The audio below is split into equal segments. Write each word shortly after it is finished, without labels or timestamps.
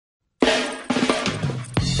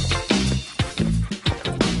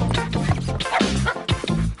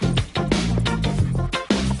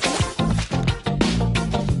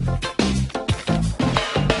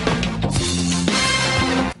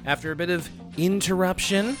after a bit of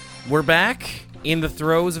interruption, we're back in the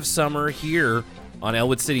throes of summer here on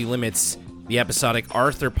Elwood City Limits, the episodic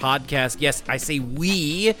Arthur podcast. Yes, I say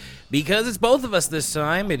we because it's both of us this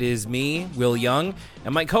time. It is me, Will Young,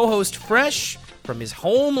 and my co-host, fresh from his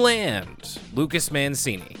homeland, Lucas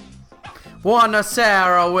Mancini.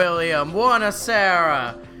 Buonasera, William.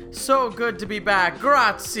 Buonasera. So good to be back.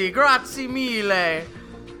 Grazie mille.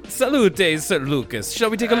 Salute, Sir Lucas.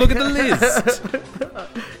 Shall we take a look at the list?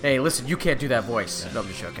 Hey, listen, you can't do that voice. No, I'm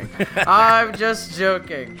just joking. I'm just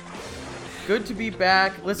joking. Good to be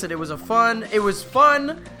back. Listen, it was fun.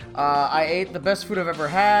 I ate the best food I've ever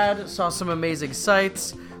had. Saw some amazing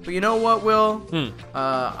sights. But you know what, Will?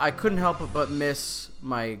 I couldn't help but miss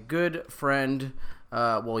my good friend,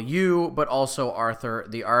 you, but also Arthur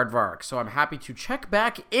the Aardvark. So I'm happy to check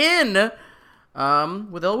back in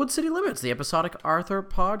with Elwood City Limits, the episodic Arthur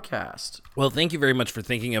podcast. Well, thank you very much for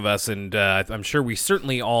thinking of us, and I'm sure we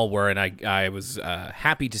certainly all were, and I was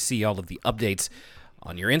happy to see all of the updates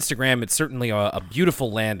on your Instagram. It's certainly a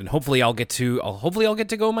beautiful land, and hopefully I'll get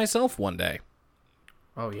to go myself one day.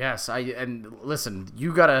 Oh yes, and listen,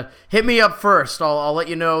 you gotta hit me up first. I'll let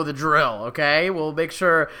you know the drill. Okay, we'll make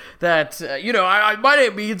sure that I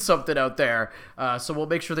might mean something out there. So we'll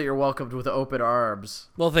make sure that you're welcomed with open arms.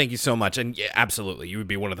 Well, thank you so much, and yeah, absolutely, you would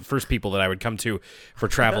be one of the first people that I would come to for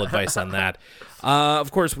travel advice on that.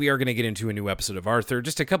 Of course, we are going to get into a new episode of Arthur.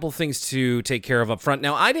 Just a couple things to take care of up front.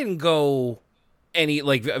 Now, I didn't go any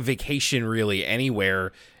vacation really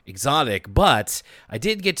anywhere exotic, but I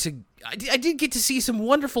did get to see some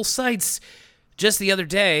wonderful sights just the other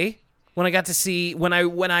day when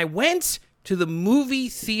I went to the movie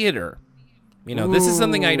theater. This is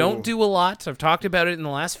something I don't do a lot. I've talked about it in the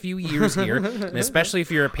last few years here, and especially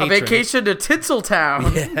if you're a patron. A vacation to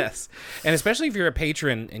Tinseltown. Yes, and especially if you're a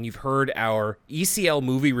patron and you've heard our ECL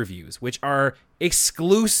movie reviews, which are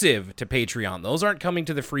exclusive to Patreon. Those aren't coming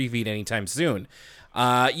to the free feed anytime soon.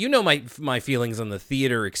 My feelings on the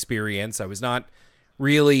theater experience. I was not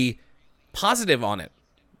really positive on it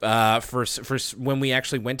for when we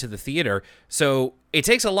actually went to the theater. So it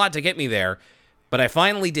takes a lot to get me there, but I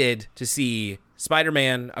finally did to see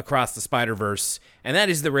Spider-Man Across the Spider-Verse, and that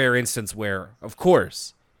is the rare instance where, of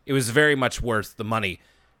course, it was very much worth the money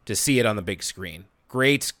to see it on the big screen.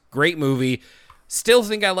 Great movie. Still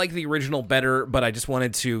think I like the original better, but I just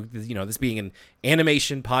wanted to, this being an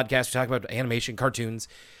animation podcast, we talk about animation, cartoons,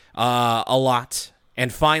 a lot.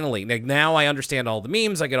 And finally, now I understand all the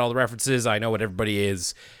memes, I get all the references, I know what everybody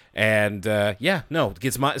is, and it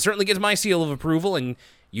certainly gets my seal of approval. And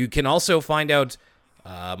you can also find out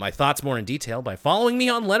my thoughts more in detail by following me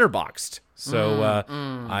on Letterboxd. So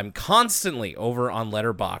I'm constantly over on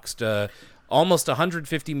Letterboxd, almost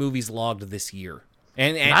 150 movies logged this year,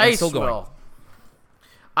 and nice, I'm still going. Will.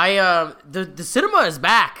 The cinema is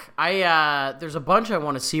back. There's a bunch I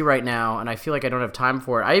want to see right now, and I feel like I don't have time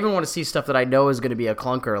for it. I even want to see stuff that I know is going to be a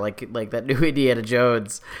clunker, like that new Indiana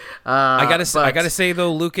Jones. I gotta say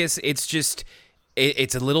though, Lucas, it's just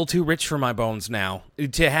it's a little too rich for my bones now.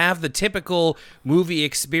 To have the typical movie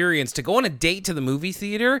experience, to go on a date to the movie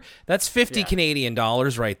theater, that's 50 Canadian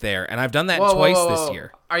dollars right there, and I've done that twice this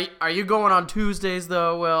year. Are you going on Tuesdays,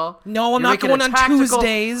 though, Will? No, I'm not going on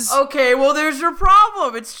Tuesdays. Okay, well, there's your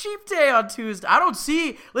problem. It's cheap day on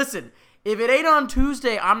Tuesday. Listen, if it ain't on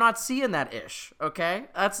Tuesday, I'm not seeing that ish. Okay,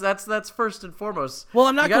 that's first and foremost. Well,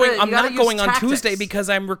 I'm not going on Tuesday because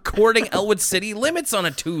I'm recording Elwood City Limits on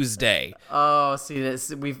a Tuesday. Oh, see,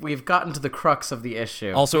 we've gotten to the crux of the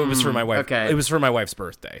issue. Also, it was for my wife. Okay, it was for my wife's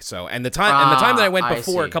birthday. So, and the time that I went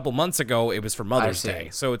before a couple months ago, it was for Mother's Day.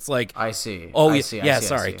 So it's like, I see. Oh,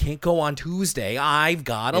 sorry, can't go on Tuesday. I've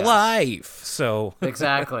got a life. So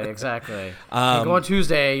exactly. Can't go on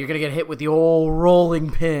Tuesday. You're gonna get hit with the old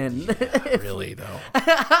rolling pin. Really, though.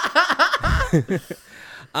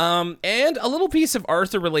 And a little piece of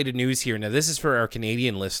Arthur-related news here. Now, this is for our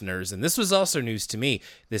Canadian listeners, and this was also news to me.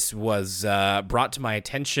 This was brought to my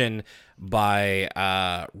attention by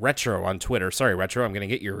Retro on Twitter. Sorry, Retro, I'm going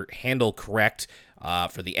to get your handle correct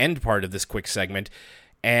for the end part of this quick segment.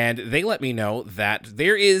 And they let me know that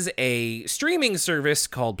there is a streaming service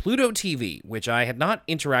called Pluto TV, which I had not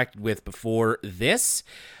interacted with before this.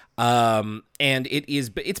 And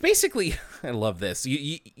it's basically, I love this.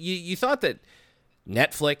 You thought that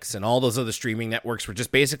Netflix and all those other streaming networks were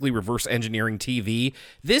just basically reverse engineering TV.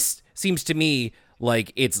 This seems to me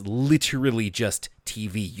like it's literally just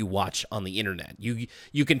TV you watch on the internet.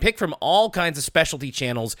 You can pick from all kinds of specialty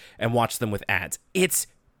channels and watch them with ads. It's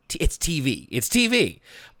TV. It's TV.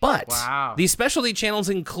 But these specialty channels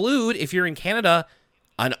include, if you're in Canada,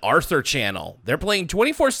 an Arthur channel. They're playing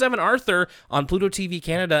 24/7 Arthur on Pluto TV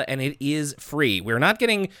Canada, and it is free. We're not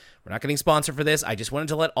getting We're not getting sponsored for this. I just wanted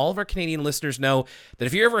to let all of our Canadian listeners know that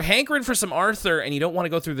if you're ever hankering for some Arthur and you don't want to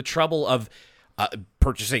go through the trouble of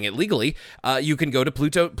purchasing it legally, you can go to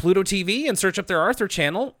Pluto TV and search up their Arthur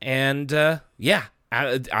channel. And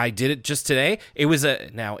I did it just today. It was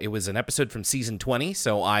an episode from season 20,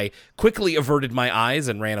 so I quickly averted my eyes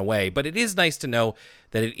and ran away. But it is nice to know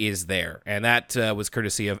that it is there, and that was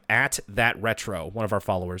courtesy of @thatretro, one of our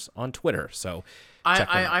followers on Twitter. So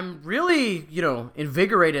I'm really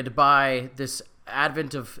invigorated by this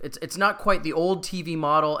advent of it's not quite the old TV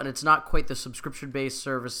model, and it's not quite the subscription-based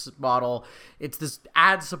service model. It's this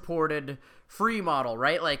ad-supported free model,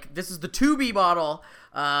 right? Like, this is the Tubi model,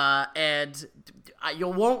 and you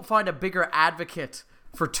won't find a bigger advocate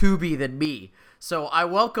for Tubi than me. So I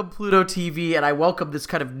welcome Pluto TV, and I welcome this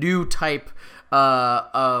kind of new type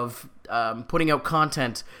of putting out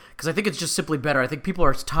content, because I think it's just simply better. I think people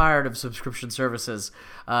are tired of subscription services.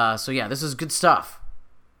 So yeah, this is good stuff.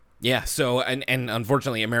 Yeah, so, and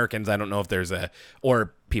unfortunately, Americans, I don't know if there's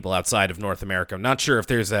or people outside of North America, I'm not sure if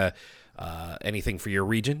there's anything for your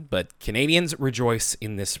region, but Canadians rejoice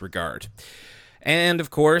in this regard. And, of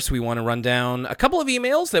course, we want to run down a couple of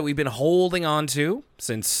emails that we've been holding on to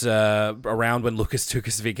since around when Lucas took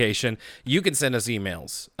his vacation. You can send us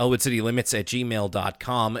emails,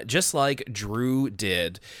 elwoodcitylimits@gmail.com, just like Drew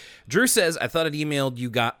did. Drew says, I thought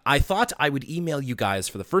I would email you guys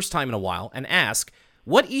for the first time in a while and ask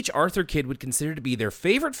what each Arthur kid would consider to be their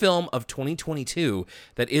favorite film of 2022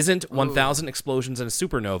 that isn't 1,000 Explosions and a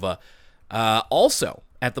Supernova. Also,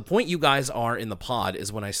 at the point you guys are in the pod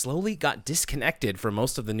is when I slowly got disconnected from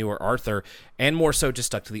most of the newer Arthur, and more so just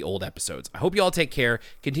stuck to the old episodes. I hope you all take care.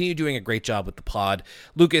 Continue doing a great job with the pod.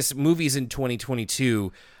 Lucas, movies in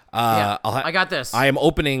 2022. I got this. I am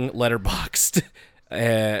opening Letterboxd,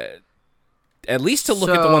 at least to look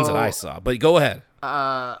at the ones that I saw. But go ahead.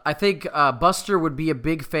 I think Buster would be a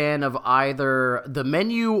big fan of either The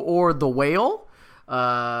Menu or The Whale.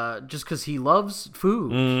 Just because he loves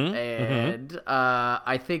food, and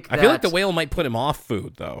I think that... I feel like The Whale might put him off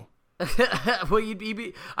food, though. Well,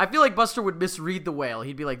 I feel like Buster would misread The Whale.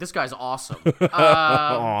 He'd be like, "This guy's awesome."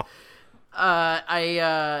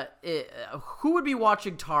 Who would be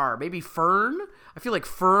watching Tar? Maybe Fern. I feel like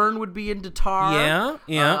Fern would be into Tar.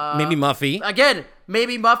 Yeah. Maybe Muffy. Again,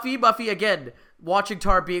 maybe Muffy. Muffy again. Watching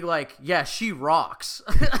Tar being like, yeah, she rocks.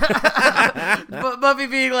 But Muffy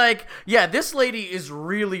being like, yeah, this lady is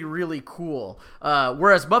really, really cool.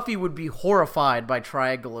 Whereas Muffy would be horrified by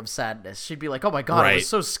Triangle of Sadness. She'd be like, oh my God, It was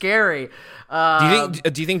so scary. Do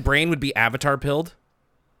you think Brain would be Avatar pilled?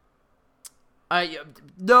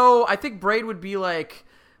 No, I think Brain would be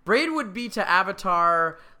to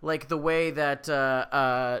Avatar like the way that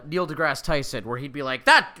Neil deGrasse Tyson, where he'd be like,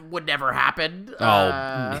 that would never happen.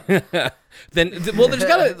 Then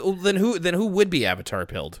who would be Avatar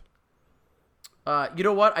pilled? You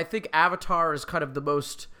know what? I think Avatar is kind of the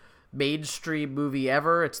most mainstream movie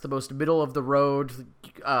ever. It's the most middle of the road,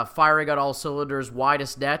 firing on all cylinders,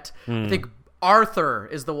 widest net. I think Arthur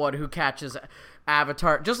is the one who catches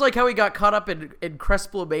Avatar, just like how he got caught up in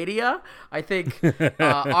Crespomania. I think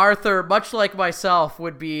Arthur, much like myself,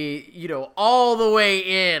 would be all the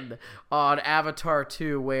way in on Avatar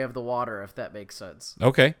 2: Way of the Water, if that makes sense.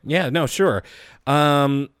 Okay, yeah, no, sure.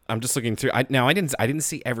 I'm just looking through. I didn't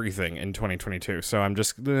see everything in 2022, so I'm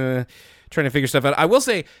just trying to figure stuff out. I will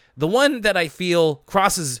say the one that I feel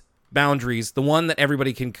crosses boundaries, the one that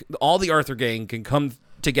all the Arthur gang can come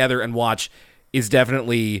together and watch, is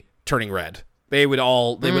definitely Turning Red. They would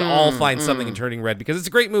all find something in Turning Red because it's a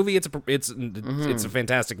great movie. It's a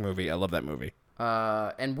fantastic movie. I love that movie.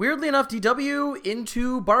 And weirdly enough, DW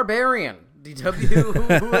into Barbarian.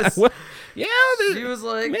 DW who was he was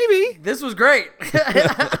like, maybe this was great.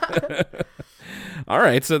 All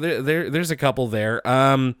right, so there's a couple there.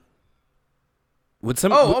 Would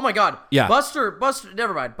some? Oh my God! Yeah, Buster.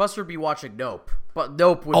 Never mind. Buster would be watching Nope, but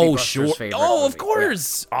Nope would be Buster's favorite. Oh, movie. Of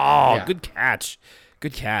course. Yeah. Oh, yeah. Good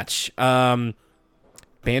catch.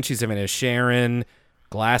 Banshees of Inisherin,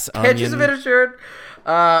 Glass Onion. Banshees of Inisherin.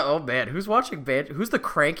 Oh man, who's watching Who's the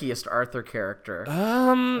crankiest Arthur character?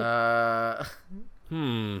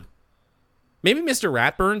 Maybe Mr.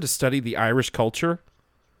 Ratburn to study the Irish culture.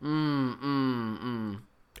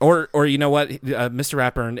 Or you know what, Mr.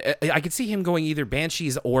 Ratburn, I could see him going either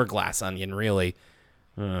Banshees or Glass Onion. Really,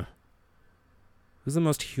 who's the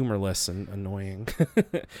most humorless and annoying for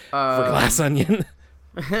Glass Onion?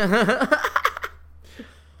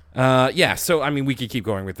 Yeah, so I mean, we could keep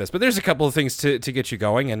going with this, but there's a couple of things to get you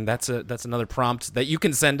going, and that's another prompt that you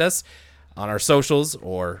can send us on our socials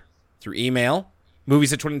or through email.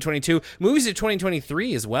 Movies of 2022, movies of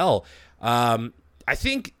 2023 as well. I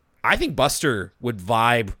think Buster would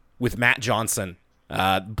vibe with Matt Johnson.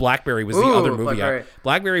 Blackberry was the other movie.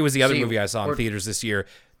 Blackberry was the other movie I saw in theaters this year.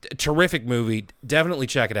 Terrific movie. Definitely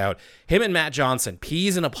check it out. Him and Matt Johnson,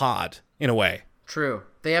 peas in a pod, in a way. True.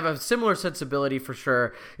 They have a similar sensibility for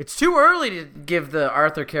sure. It's too early to give the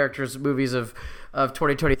Arthur characters movies of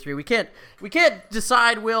 2023. We can't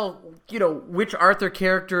decide, which Arthur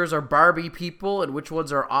characters are Barbie people and which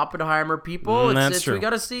ones are Oppenheimer people. That's true.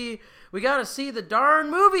 We gotta see the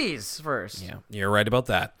darn movies first. Yeah, you're right about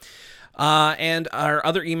that. And our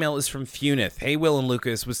other email is from Funith. Hey, Will and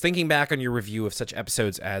Lucas, was thinking back on your review of such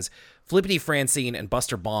episodes as Flippity Francine and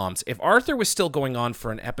Buster Bombs. If Arthur was still going on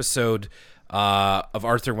for an episode of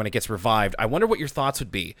Arthur when it gets revived, I wonder what your thoughts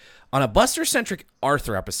would be. On a Buster-centric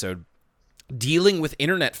Arthur episode, dealing with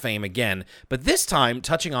internet fame again, but this time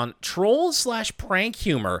touching on troll/prank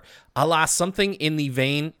humor, a la something in the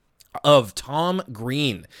vein of Tom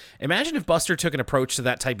Green. Imagine if Buster took an approach to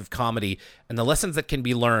that type of comedy and the lessons that can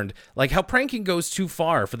be learned, like how pranking goes too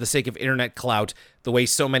far for the sake of internet clout, the way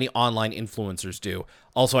so many online influencers do.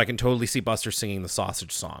 Also, I can totally see Buster singing the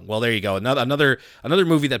Sausage Song. Well, there you go. Another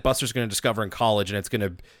movie that Buster's going to discover in college, and it's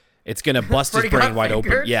going to bust his brain wide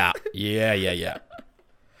open. Yeah.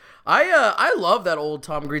 I love that old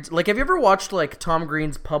Tom Green's. Like, have you ever watched like Tom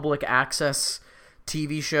Green's public access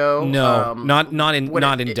TV show? No, not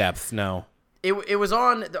in depth. No. It was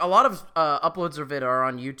on, a lot of uploads of it are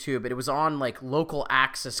on YouTube, but it was on like local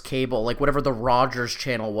access cable, like whatever the Rogers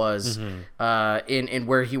channel was, in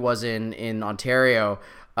where he was in Ontario.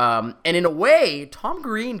 And in a way, Tom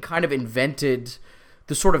Green kind of invented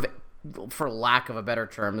the sort of, for lack of a better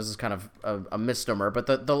term, this is kind of a misnomer, but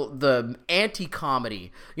the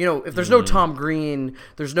anti-comedy. If there's no Tom Green,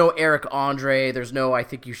 there's no Eric Andre, there's no I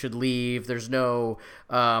Think You Should Leave, there's no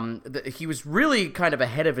he was really kind of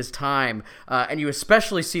ahead of his time, and you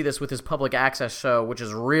especially see this with his public access show, which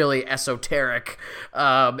is really esoteric,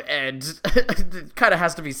 and it kind of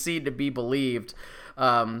has to be seen to be believed.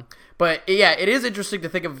 But yeah, it is interesting to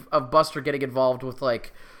think of Buster getting involved with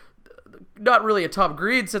like, not really a Tom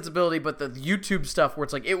Green sensibility, but the YouTube stuff where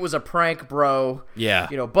it's like, it was a prank, bro. Yeah.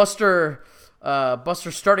 Buster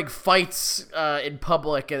starting fights in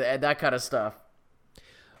public and that kind of stuff.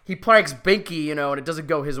 He pranks Binky, and it doesn't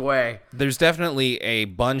go his way. There's definitely a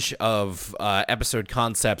bunch of episode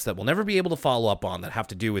concepts that we'll never be able to follow up on that have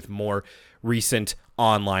to do with more recent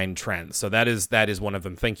online trends. So that is one of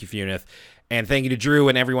them. Thank you, Funith. And thank you to Drew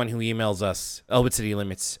and everyone who emails us,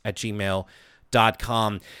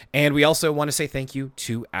 elwoodcitylimits@gmail.com. And we also want to say thank you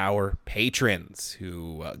to our patrons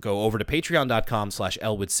who go over to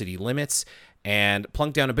patreon.com/elwoodcitylimits and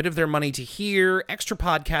plunk down a bit of their money to hear extra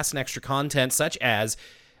podcasts and extra content, such as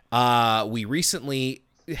we recently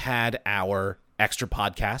had our extra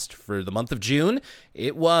podcast for the month of June.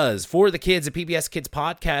 It was For the Kids, a PBS Kids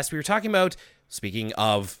podcast. We were talking about, speaking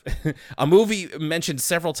of a movie mentioned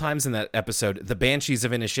several times in that episode, The Banshees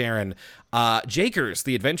of Inisherin, Jakers,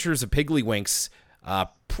 The Adventures of Piggly-Winks,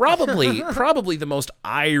 probably the most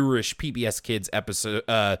Irish PBS Kids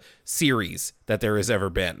episode series that there has ever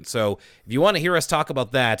been. So if you want to hear us talk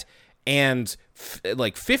about that and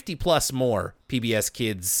like 50 plus more PBS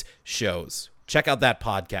Kids shows, check out that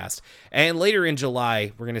podcast. And later in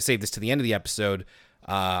July, we're going to save this to the end of the episode.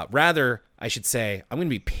 I should say, I'm going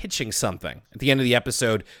to be pitching something at the end of the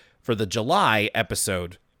episode for the July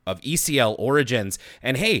episode of ECL Origins.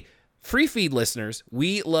 And hey, free feed listeners,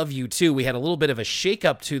 we love you too. We had a little bit of a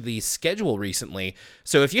shakeup to the schedule recently.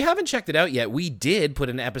 So if you haven't checked it out yet, we did put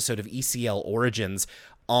an episode of ECL Origins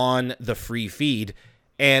on the free feed.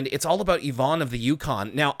 And it's all about Yvonne of the Yukon.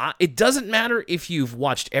 Now, it doesn't matter if you've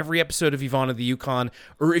watched every episode of Yvonne of the Yukon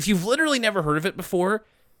or if you've literally never heard of it before.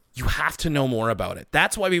 You have to know more about it.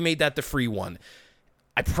 That's why we made that the free one.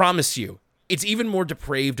 I promise you, it's even more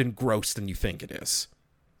depraved and gross than you think it is.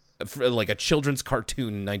 For like a children's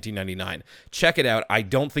cartoon in 1999. Check it out. I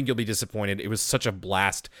don't think you'll be disappointed. It was such a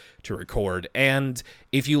blast to record. And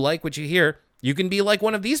if you like what you hear, you can be like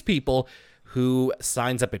one of these people who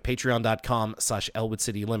signs up at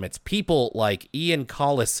patreon.com/ElwoodCityLimits. People like Ian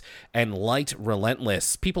Collis and Light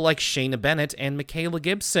Relentless. People like Shayna Bennett and Michaela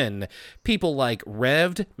Gibson. People like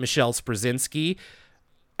Revd, Michelle Sprzinski,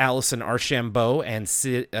 Allison Archambault, and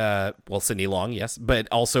Sydney Long, yes, but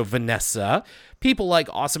also Vanessa. People like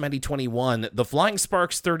Awesome Eddie 21, The Flying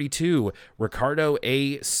Sparks 32, Ricardo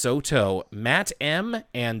A. Soto, Matt M.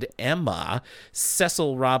 and Emma,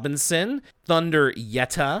 Cecil Robinson, Thunder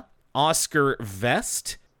Yetta, Oscar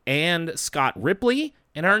Vest, and Scott Ripley,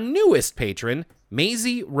 and our newest patron,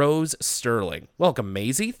 Maisie Rose Sterling. Welcome,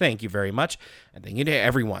 Maisie. Thank you very much. And thank you to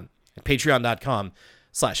everyone at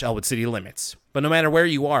patreon.com/ElwoodCityLimits. But no matter where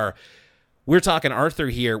you are, we're talking Arthur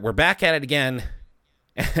here. We're back at it again.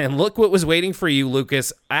 And look what was waiting for you,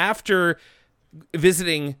 Lucas. After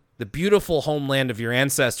visiting the beautiful homeland of your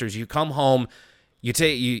ancestors, you come home, you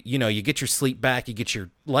get your sleep back, you get your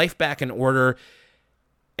life back in order,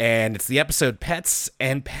 and it's the episode Pets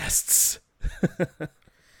and Pests.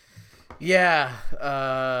 Yeah,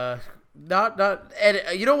 and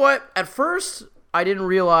you know what? At first, I didn't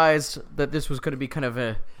realize that this was going to be kind of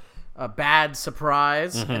a bad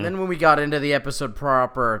surprise, and then when we got into the episode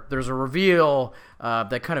proper, there's a reveal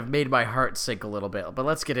that kind of made my heart sink a little bit. But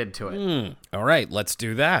let's get into it. All right, let's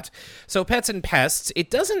do that. So, Pets and Pests.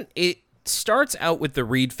 It starts out with the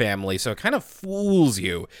Reed family, so it kind of fools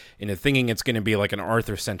you into thinking it's going to be like an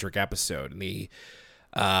Arthur-centric episode. And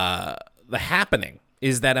the happening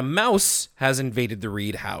is that a mouse has invaded the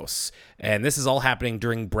Reed house, and this is all happening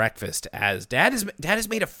during breakfast as Dad has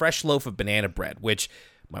made a fresh loaf of banana bread, which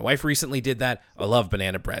my wife recently did that. I love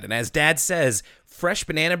banana bread, and as Dad says, fresh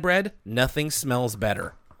banana bread, nothing smells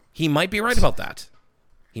better. He might be right about that.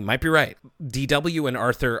 He might be right. DW and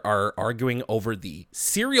Arthur are arguing over the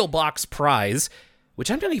cereal box prize, which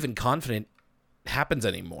I'm not even confident happens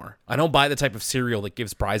anymore. I don't buy the type of cereal that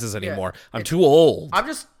gives prizes anymore. I'm too old.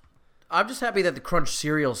 I'm just happy that the Crunch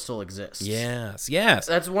cereal still exists. Yes.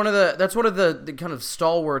 That's one of the kind of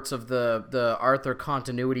stalwarts of the Arthur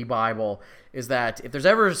continuity Bible, is that if there's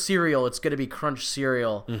ever a cereal, it's going to be Crunch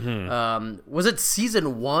cereal. Was it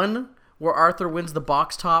season 1 where Arthur wins the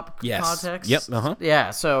box top contest? Yep.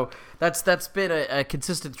 Yeah. So that's been a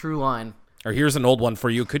consistent through line. Or here's an old one for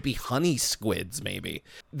you. It could be Honey Squids, maybe.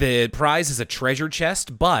 The prize is a treasure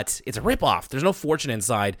chest, but it's a ripoff. There's no fortune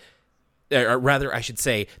inside. Or rather, I should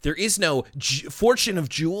say, there is no fortune of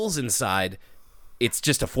jewels inside. It's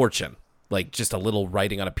just a fortune. Like, just a little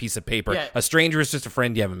writing on a piece of paper. Yeah. A stranger is just a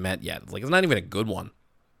friend you haven't met yet. It's not even a good one.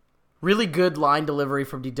 Really good line delivery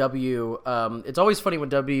from DW. It's always funny when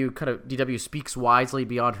DW speaks wisely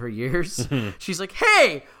beyond her years. She's like,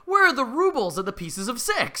 "Hey, where are the rubles and the pieces of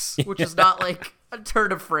 6?" Which is not like a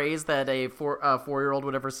turn of phrase that a 4-year-old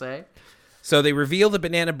would ever say. So they reveal the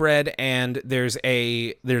banana bread, and there's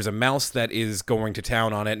a mouse that is going to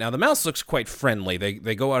town on it. Now, the mouse looks quite friendly.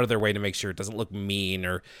 They go out of their way to make sure it doesn't look mean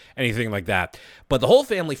or anything like that. But the whole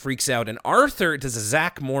family freaks out, and Arthur does a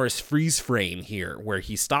Zach Morris freeze frame here, where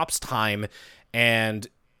he stops time and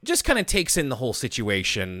just kind of takes in the whole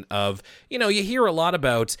situation of, you hear a lot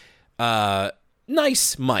about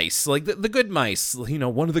nice mice, like the good mice,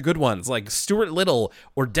 one of the good ones, like Stuart Little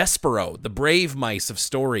or Despero, the brave mice of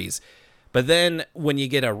stories. But then when you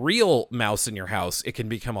get a real mouse in your house, it can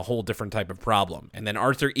become a whole different type of problem. And then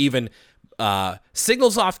Arthur even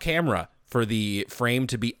signals off camera for the frame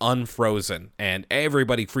to be unfrozen, and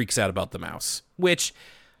everybody freaks out about the mouse. Which,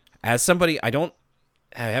 as somebody, I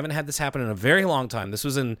haven't had this happen in a very long time. This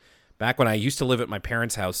was back when I used to live at my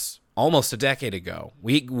parents' house almost a decade ago.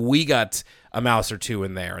 We got a mouse or two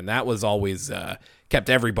in there, and that was always kept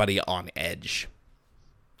everybody on edge.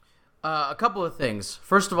 A couple of things.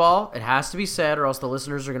 First of all, it has to be said, or else the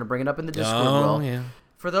listeners are going to bring it up in the Discord. Yeah.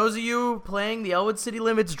 For those of you playing the Elwood City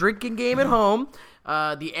Limits drinking game at home,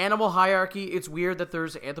 the animal hierarchy, it's weird that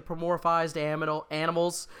there's anthropomorphized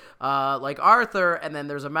animals like Arthur, and then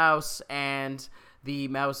there's a mouse, and the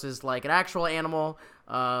mouse is like an actual animal.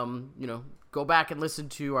 Go back and listen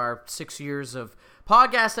to our 6 years of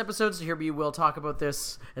podcast episodes to hear me will talk about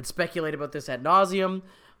this and speculate about this ad nauseum.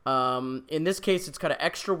 In this case, it's kind of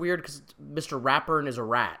extra weird because Mr. Ratburn is a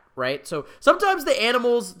rat, right? So sometimes the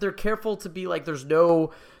animals, they're careful to be like, there's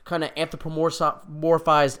no kind of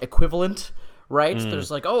anthropomorphized equivalent, right? There's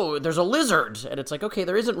like, oh, there's a lizard. And it's like, okay,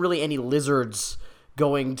 there isn't really any lizards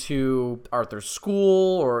going to Arthur's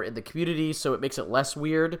school or in the community, so it makes it less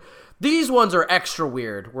weird. These ones are extra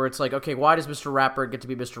weird, where it's like, okay, why does Mr. Ratburn get to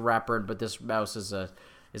be Mr. Ratburn, but this mouse is a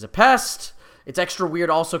pest? It's extra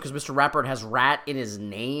weird also because Mr. Ratburn has rat in his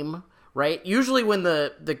name, right? Usually when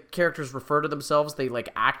the characters refer to themselves, they like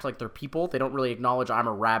act like they're people. They don't really acknowledge, I'm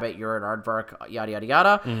a rabbit, you're an aardvark, yada, yada,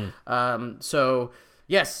 yada. So,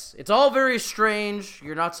 yes, it's all very strange.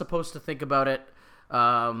 You're not supposed to think about it.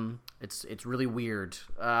 It's really weird.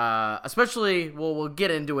 Especially, we'll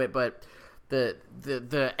get into it, but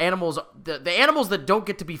the animals that don't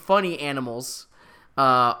get to be funny animals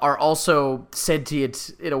are also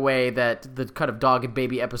sentient in a way that the kind of dog and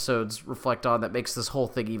baby episodes reflect on, that makes this whole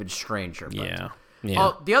thing even stranger. Yeah.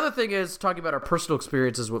 The other thing is, talking about our personal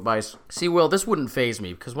experiences with mice. See, Will, this wouldn't faze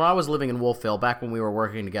me, because when I was living in Wolfville, back when we were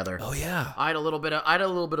working together, I had a little bit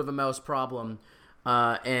of a mouse problem,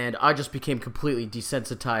 and I just became completely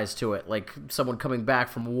desensitized to it. Like someone coming back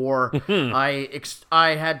from war, I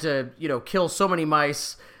had to kill so many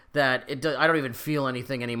mice that I don't even feel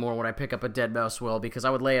anything anymore when I pick up a dead mouse, Will, because I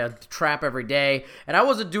would lay a trap every day, and I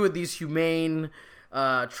wasn't doing these humane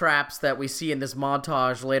traps that we see in this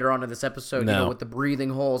montage later on in this episode, No. with the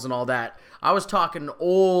breathing holes and all that. I was talking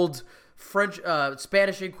old French,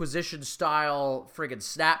 Spanish Inquisition style friggin'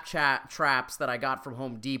 Snapchat traps that I got from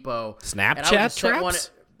Home Depot. Snapchat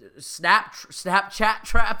traps? Snapchat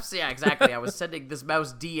traps? Yeah, exactly. I was sending this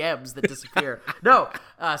mouse DMs that disappear. No,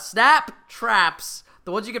 snap traps,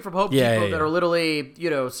 the ones you get from Home Depot that are literally,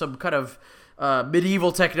 some kind of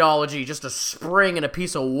medieval technology, just a spring and a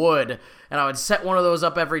piece of wood. And I would set one of those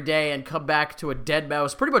up every day and come back to a dead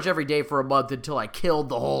mouse pretty much every day for a month until I killed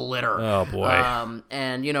the whole litter. Oh, boy.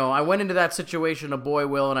 And, I went into that situation,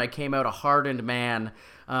 and I came out a hardened man.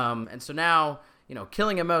 And so now,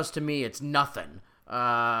 killing a mouse to me, it's nothing.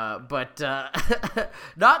 But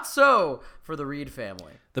not so for the Reed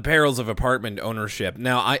family. The perils of apartment ownership.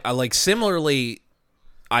 Now, I like similarly,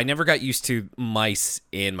 I never got used to mice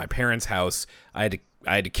in my parents' house. I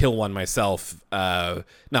had to kill one myself,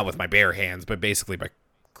 not with my bare hands, but basically by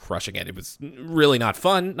crushing it. It was really not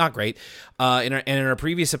fun, not great. In our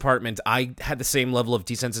previous apartment, I had the same level of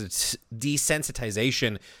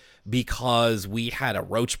desensitization because we had a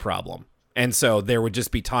roach problem. And so there would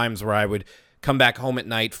just be times where I would come back home at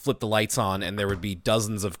night, flip the lights on, and there would be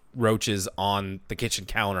dozens of roaches on the kitchen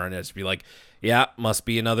counter, and it'd just be like, yeah, must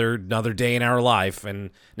be another day in our life.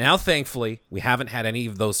 And now, thankfully, we haven't had any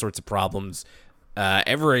of those sorts of problems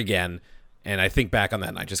ever again. And I think back on that,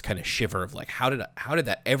 and I just kind of shiver of like, how did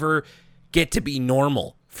that ever get to be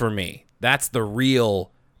normal for me? That's the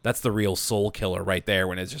real soul killer right there,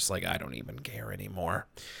 when it's just like, I don't even care anymore.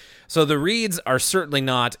 So the Reeds are certainly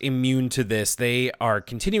not immune to this. They are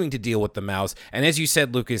continuing to deal with the mouse. And as you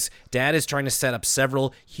said, Lucas, Dad is trying to set up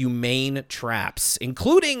several humane traps,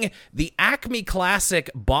 including the Acme classic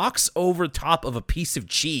box over top of a piece of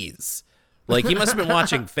cheese. Like, he must have been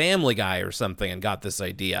watching Family Guy or something and got this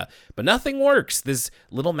idea. But nothing works. This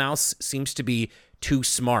little mouse seems to be too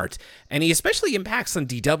smart. And he especially impacts on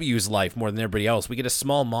DW's life more than everybody else. We get a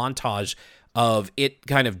small montage of it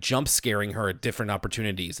kind of jump scaring her at different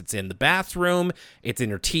opportunities. It's in the bathroom. It's in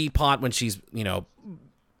her teapot when she's,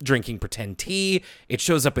 drinking pretend tea. It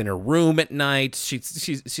shows up in her room at night.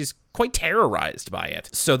 She's quite terrorized by it.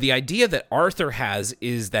 So the idea that Arthur has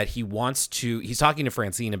is that he's talking to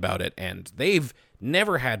Francine about it, and they've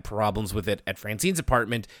never had problems with it at Francine's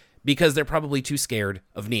apartment because they're probably too scared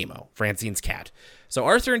of Nemo, Francine's cat. So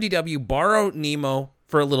Arthur and DW borrow Nemo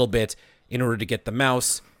for a little bit in order to get the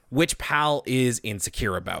mouse, which Pal is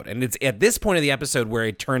insecure about. And it's at this point of the episode where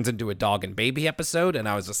it turns into a dog and baby episode, and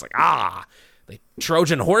I was just like, they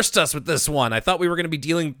Trojan horsed us with this one. I thought we were going to be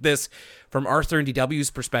dealing with this from Arthur and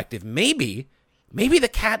DW's perspective. Maybe the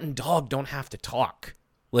cat and dog don't have to talk.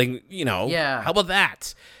 Like, Yeah. How about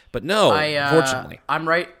that? But no, unfortunately.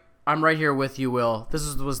 I'm right here with you, Will.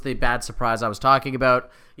 This was the bad surprise I was talking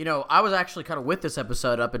about. I was actually kind of with this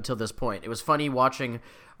episode up until this point. It was funny watching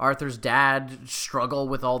Arthur's dad struggle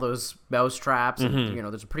with all those mouse traps. And,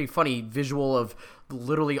 there's a pretty funny visual of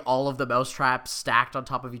literally all of the mouse traps stacked on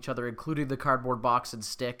top of each other, including the cardboard box and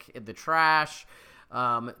stick in the trash.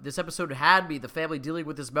 This episode had me, the family dealing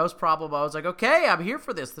with this mouse problem. I was like, okay, I'm here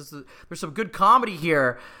for this. There's some good comedy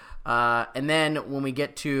here. And then when we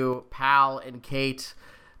get to Pal and Kate,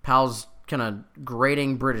 Pal's kind of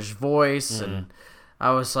grating British voice, and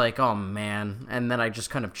I was like, oh man. And then I just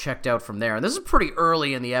kind of checked out from there. And this is pretty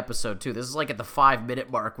early in the episode too. This is like at the 5-minute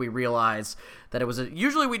mark we realize that it was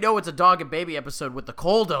usually we know it's a dog and baby episode with the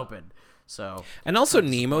cold open. So, and also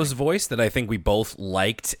Nemo's voice that I think we both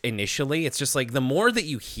liked initially. It's just like the more that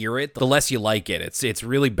you hear it, the less you like it. It's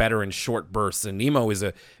really better in short bursts. And Nemo is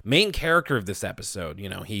a main character of this episode.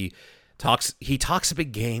 He talks a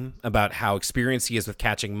big game about how experienced he is with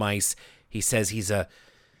catching mice. He says he's a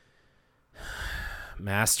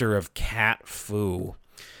master of cat foo.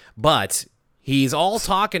 But he's all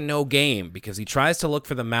talk and no game because he tries to look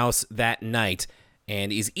for the mouse that night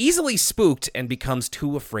and is easily spooked and becomes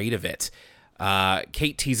too afraid of it.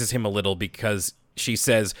 Kate teases him a little because she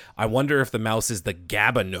says, I wonder if the mouse is the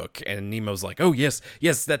Gabanook. And Nemo's like, oh, yes,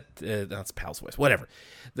 that's Pal's voice, whatever.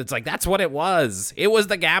 It's like, that's what it was. It was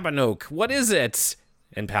the Gabanook. What is it?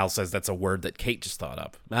 And Pal says that's a word that Kate just thought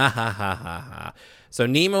up. So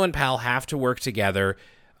Nemo and Pal have to work together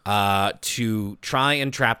to try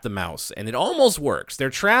and trap the mouse. And it almost works. Their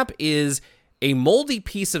trap is a moldy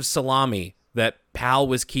piece of salami that Pal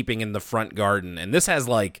was keeping in the front garden. And this has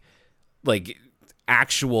like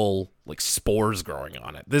actual spores growing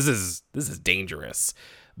on it. This is dangerous.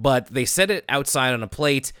 But they set it outside on a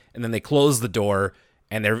plate, and then they close the door,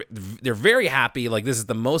 and they're very happy. Like, this is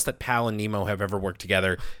the most that Pal and Nemo have ever worked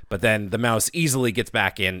together. But then the mouse easily gets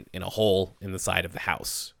back in a hole in the side of the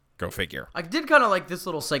house. Go figure. I did kind of like this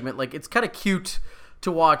little segment. Like, it's kind of cute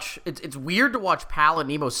to watch. It's weird to watch Pal and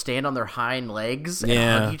Nemo stand on their hind legs and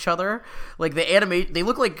hug each other. Like, they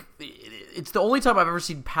look like, it's the only time I've ever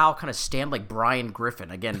seen Pal kind of stand like Brian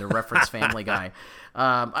Griffin, again, to reference Family Guy.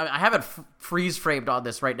 I have it freeze framed on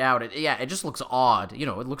this right now, and it just looks odd. You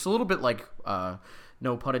know, it looks a little bit like,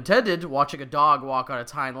 no pun intended, watching a dog walk on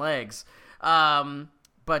its hind legs.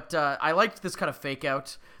 But I liked this kind of fake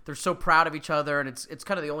out. They're so proud of each other, and it's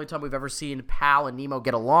kind of the only time we've ever seen Pal and Nemo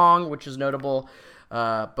get along, which is notable.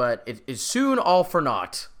 But it is soon all for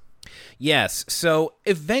naught. Yes. So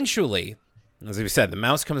eventually, as we said, the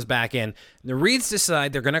mouse comes back in. The Reeds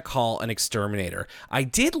decide they're going to call an exterminator. I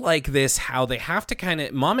did like this, how they have to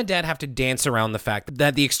Mom and Dad have to dance around the fact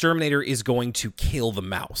that the exterminator is going to kill the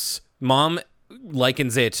mouse. Mom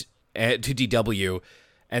likens it to DW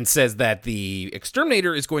and says that the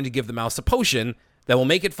exterminator is going to give the mouse a potion that will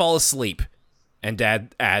make it fall asleep. And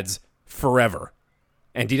Dad adds, forever.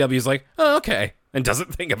 And DW is like, oh, okay, and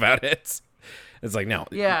doesn't think about it. It's like, no.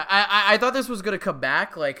 Yeah, I thought this was going to come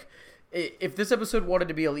back. Like, if this episode wanted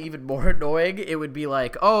to be even more annoying, it would be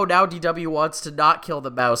like, oh, now DW wants to not kill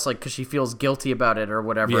the mouse, like, because she feels guilty about it or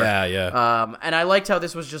whatever. Yeah. And I liked how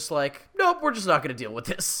this was just like, nope, we're just not going to deal with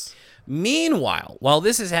this. Meanwhile, while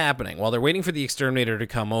this is happening, while they're waiting for the exterminator to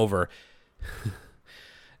come over,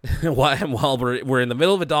 while we're in the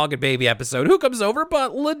middle of a dog and baby episode, who comes over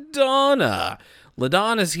but LaDonna?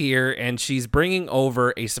 LaDonna's here, and she's bringing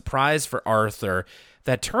over a surprise for Arthur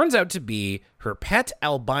that turns out to be her pet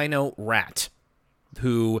albino rat,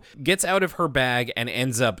 who gets out of her bag and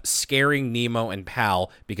ends up scaring Nemo and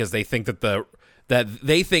Pal because they think that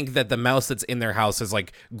the mouse that's in their house has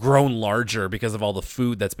like grown larger because of all the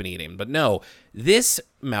food that's been eating. But no, this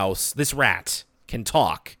rat can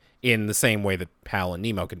talk in the same way that Pal and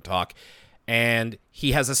Nemo can talk. And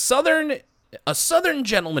he has a southern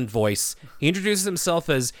gentleman voice. He introduces himself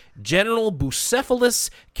as General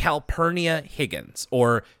Bucephalus Calpurnia Higgins,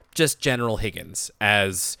 or just General Higgins,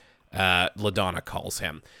 as LaDonna calls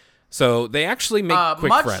him. So they actually make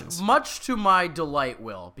quick friends. Much to my delight,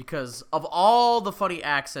 Will, because of all the funny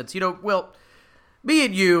accents. You know, Will, me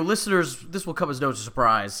and you, listeners, this will come as no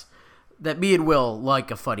surprise, that me and Will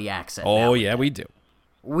like a funny accent. Oh, yeah, we do.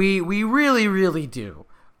 We really, really do.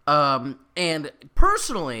 And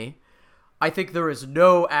personally, I think there is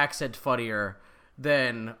no accent funnier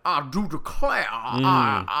than, I do declare,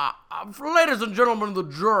 ladies and gentlemen of the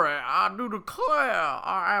jury, I do declare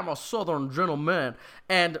I am a southern gentleman.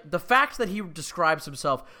 And the fact that he describes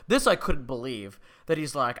himself, this I couldn't believe, that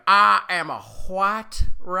he's like, I am a white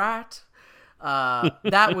rat.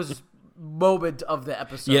 That was moment of the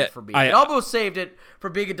episode for me. I almost saved it for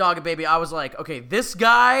being a dog and baby. I was like, okay, this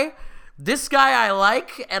guy I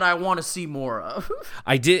like and I want to see more of.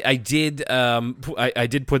 I did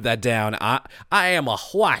put that down. I am a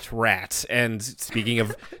white rat. And speaking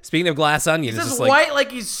of Glass Onion, he's just white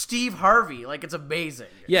like he's Steve Harvey. Like, it's amazing.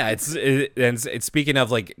 Yeah, it's speaking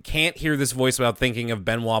of, like, can't hear this voice without thinking of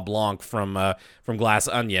Benoit Blanc from Glass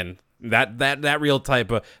Onion. That real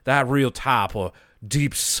type of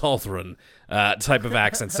deep southern type of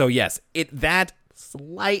accent. So yes, that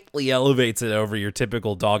slightly elevates it over your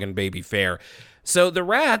typical dog and baby fare. So the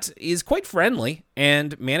rat is quite friendly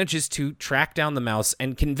and manages to track down the mouse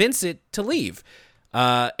and convince it to leave.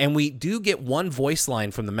 And we do get one voice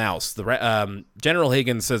line from the mouse. General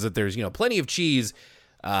Higgins says that there's plenty of cheese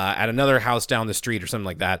at another house down the street or something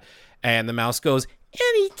like that. And the mouse goes,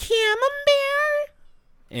 "Any camembert?"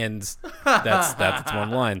 And that's its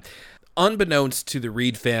one line. Unbeknownst to the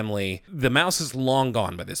Reed family, the mouse is long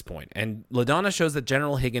gone by this point, and LaDonna shows that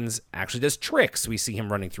General Higgins actually does tricks. We see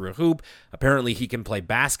him running through a hoop. Apparently, he can play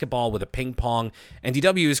basketball with a ping pong, and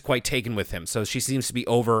DW is quite taken with him, so she seems to be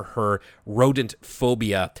over her rodent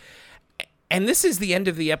phobia. And this is the end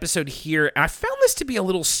of the episode here. I found this to be a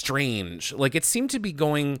little strange. Like, it seemed to be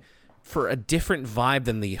going for a different vibe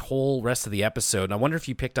than the whole rest of the episode, and I wonder if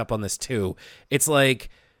you picked up on this too. It's like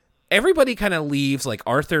everybody kind of leaves. Like,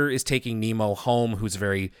 Arthur is taking Nemo home, who's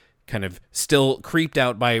very kind of still creeped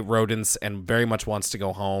out by rodents and very much wants to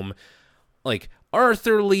go home. Like,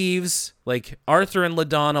 Arthur leaves. Like, Arthur and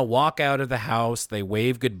LaDonna walk out of the house. They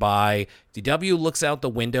wave goodbye. DW looks out the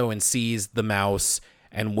window and sees the mouse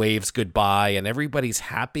and waves goodbye, and everybody's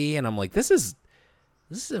happy. And I'm like,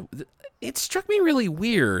 it struck me really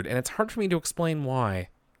weird, and it's hard for me to explain why.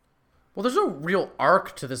 Well, there's no real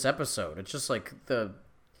arc to this episode. It's just like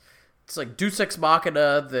it's like Deus Ex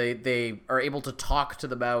Machina. They are able to talk to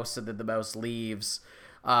the mouse, and then the mouse leaves.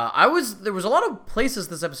 There was a lot of places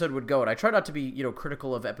this episode would go, and I try not to be,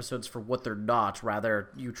 critical of episodes for what they're not. Rather,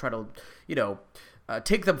 you try to,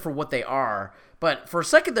 take them for what they are. But for a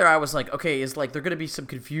second there, I was like, okay, is there going to be some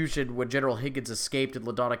confusion when General Higgins escaped and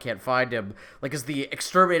LaDonna can't find him? Like, is the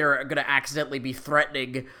exterminator going to accidentally be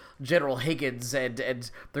threatening General Higgins and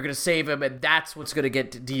they're going to save him, and that's what's going to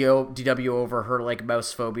get DW over her,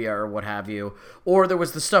 mouse phobia or what have you? Or there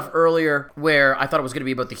was the stuff earlier where I thought it was going to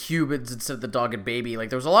be about the humans instead of the dog and baby.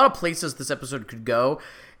 There was a lot of places this episode could go,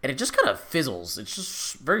 and it just kind of fizzles. It's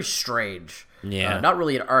just very strange. Yeah. Not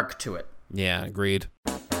really an arc to it. Yeah, agreed.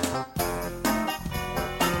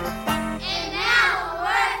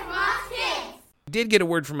 Did get a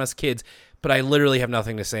word from us kids, but I literally have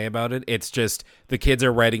nothing to say about it. It's just the kids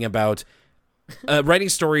are writing about writing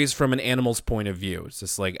stories from an animal's point of view. It's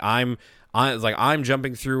just I'm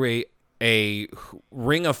jumping through a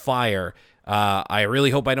ring of fire. I really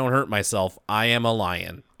hope I don't hurt myself. I am a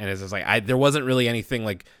lion, and it's just there wasn't really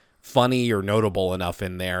anything funny or notable enough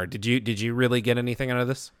in there. Did you really get anything out of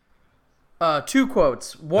this? Two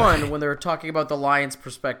quotes. One, when they were talking about the lion's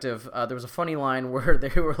perspective, there was a funny line where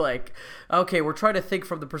they were like, okay, we're trying to think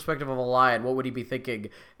from the perspective of a lion. What would he be thinking?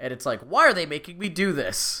 And it's why are they making me do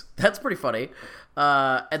this? That's pretty funny.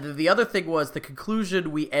 And then the other thing was the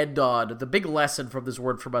conclusion we end on, the big lesson from this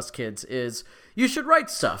Word From Us kids is you should write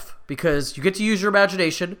stuff because you get to use your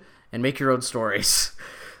imagination and make your own stories.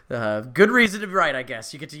 Good reason to write, I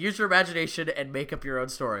guess. You get to use your imagination and make up your own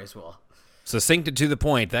stories, Will. Succinct and to the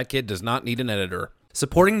point, that kid does not need an editor.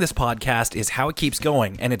 Supporting this podcast is how it keeps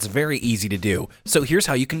going, and it's very easy to do. So here's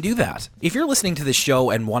how you can do that. If you're listening to this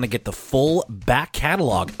show and want to get the full back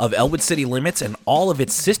catalog of Elwood City Limits and all of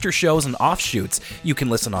its sister shows and offshoots, you can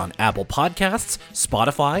listen on Apple Podcasts,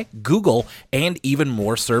 Spotify, Google, and even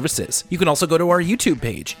more services. You can also go to our YouTube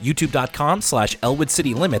page, youtube.com/Elwood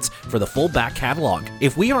City Limits for the full back catalog.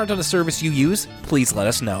 If we aren't on a service you use, please let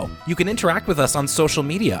us know. You can interact with us on social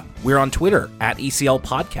media. We're on Twitter @ECL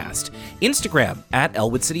Podcast, Instagram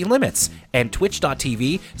 @Elwood City Limits, and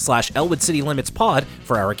twitch.tv/Elwood City Limits Pod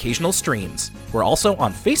for our occasional streams. We're also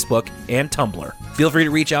on Facebook and Tumblr. Feel free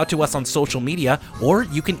to reach out to us on social media, or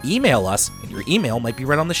you can email us, and your email might be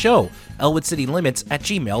read on the show,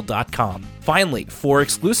 elwoodcitylimits@gmail.com. Finally, for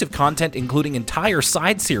exclusive content including entire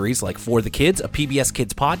side series like For the Kids, a PBS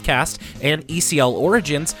Kids podcast, and ECL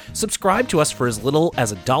Origins, subscribe to us for as little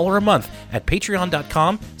as $1 a month at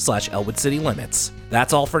patreon.com/Elwood City Limits.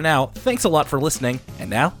 That's all for now. Thanks a lot for listening, and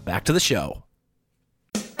now back to the show.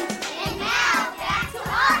 And now, back to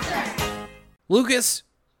Arthur. Lucas,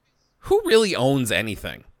 who really owns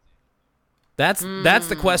anything? That's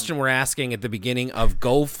the question we're asking at the beginning of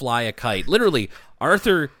Go Fly a Kite. Literally,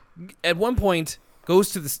 Arthur at one point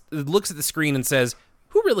looks at the screen and says,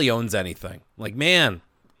 "Who really owns anything?" Man,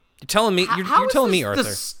 you're telling me, you're telling me,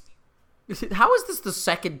 Arthur. How is this the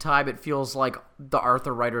second time it feels like the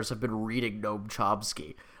Arthur writers have been reading Noam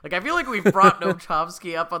Chomsky? I feel like we've brought Noam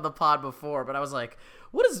Chomsky up on the pod before, but I was like,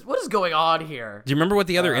 what is going on here? Do you remember what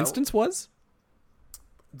the other instance was?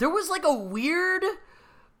 There was a weird.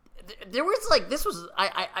 There was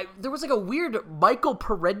there was a weird Michael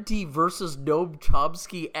Parenti versus Noam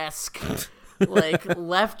Chomsky-esque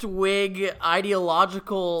left-wing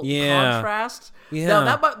ideological contrast. Yeah.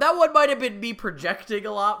 Now, that one might have been me projecting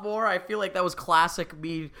a lot more. I feel like that was classic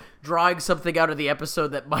me drawing something out of the episode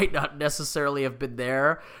that might not necessarily have been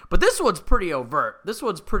there. But this one's pretty overt. This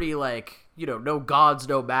one's pretty no gods,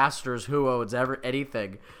 no masters, who owns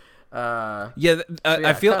anything. I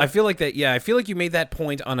feel like that. Yeah, I feel like you made that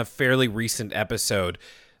point on a fairly recent episode.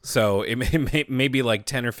 So it may be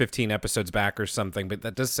 10 or 15 episodes back or something, but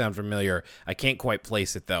that does sound familiar. I can't quite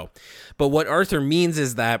place it, though. But what Arthur means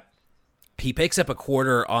is that he picks up a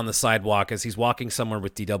quarter on the sidewalk as he's walking somewhere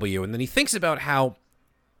with DW, and then he thinks about how,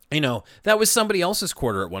 that was somebody else's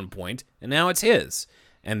quarter at one point, and now it's his.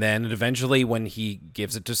 And then eventually when he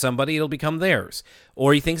gives it to somebody, it'll become theirs.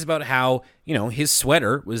 Or he thinks about how, his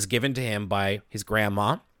sweater was given to him by his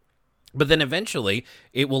grandma, but then eventually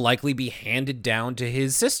it will likely be handed down to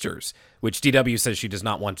his sisters, which DW says she does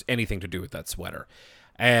not want anything to do with that sweater.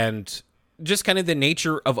 And just kind of the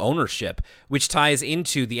nature of ownership, which ties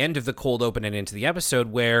into the end of the cold open and into the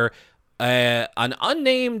episode where an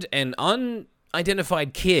unnamed and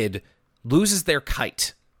unidentified kid loses their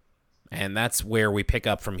kite. And that's where we pick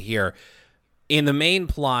up from here. In the main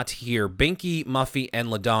plot here, Binky, Muffy, and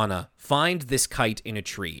LaDonna find this kite in a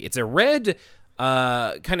tree. It's a red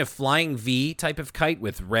kind of flying V type of kite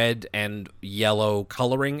with red and yellow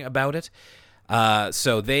coloring about it.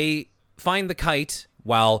 So they find the kite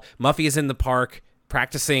while Muffy is in the park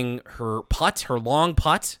practicing her long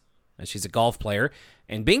putt, as she's a golf player,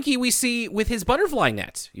 And Binky we see with his butterfly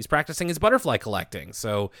net. He's practicing his butterfly collecting.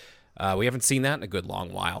 So we haven't seen that in a good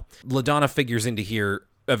long while. LaDonna figures into here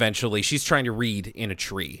eventually. She's trying to read in a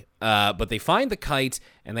tree. But they find the kite,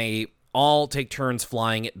 and they all take turns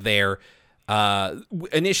flying it there.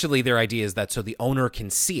 Initially, their idea is that so the owner can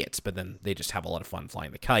see it, but then they just have a lot of fun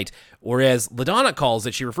flying the kite. Or as LaDonna calls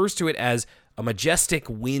it, she refers to it as a majestic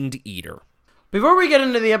wind eater. Before we get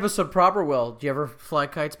into the episode proper, Will, do you ever fly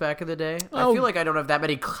kites back in the day? I feel like I don't have that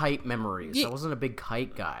many kite memories. I wasn't a big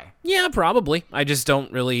kite guy. Yeah, probably. I just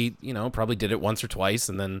don't really, probably did it once or twice,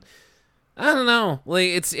 and then, I don't know. Like,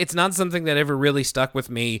 it's not something that ever really stuck with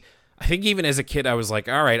me. I think even as a kid, I was like,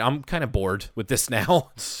 all right, I'm kind of bored with this now.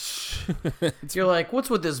 You're like, what's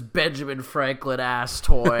with this Benjamin Franklin ass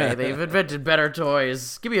toy? They've invented better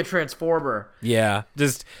toys. Give me a Transformer. Yeah,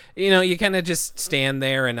 just, you kind of just stand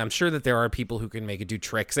there, and I'm sure that there are people who can make it do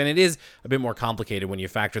tricks, and it is a bit more complicated when you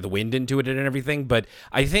factor the wind into it and everything, but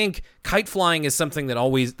I think kite flying is something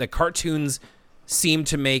that cartoons seem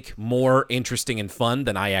to make more interesting and fun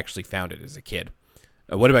than I actually found it as a kid.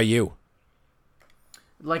 What about you?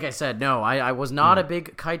 Like I said, no, I was not a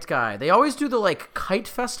big kite guy. They always do the, kite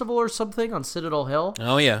festival or something on Citadel Hill.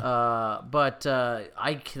 Oh, yeah. But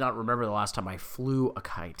I cannot remember the last time I flew a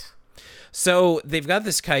kite. So they've got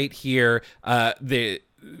this kite here.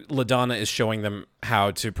 LaDonna is showing them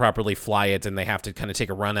how to properly fly it, and they have to kind of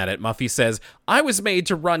take a run at it. Muffy says, I was made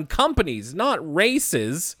to run companies, not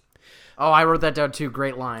races. Oh, I wrote that down too.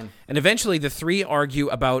 Great line. And eventually the three argue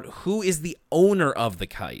about who is the owner of the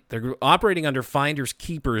kite. They're operating under finders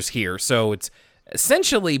keepers here, so it's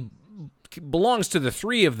essentially belongs to the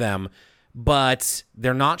three of them, but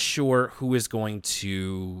they're not sure who is going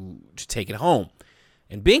to take it home.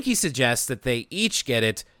 And Binky suggests that they each get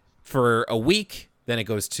it for a week, then it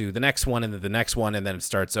goes to the next one, and then the next one, and then it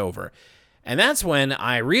starts over. And that's when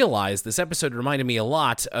I realized this episode reminded me a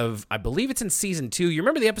lot of, I believe it's in season 2. You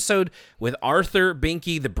remember the episode with Arthur,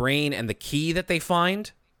 Binky, the brain, and the key that they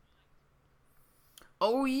find?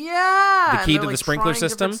 Oh, yeah. The key to the sprinkler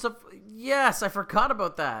system? Yes, I forgot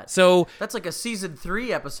about that. So that's like a season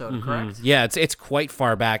 3 episode, correct? Yeah, it's quite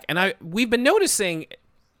far back. And we've been noticing,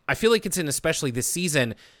 I feel like it's in especially this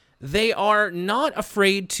season, they are not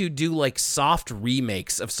afraid to do soft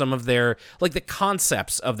remakes of some of their, the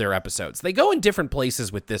concepts of their episodes. They go in different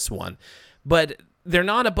places with this one, but they're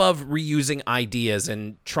not above reusing ideas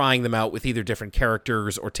and trying them out with either different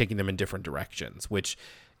characters or taking them in different directions, which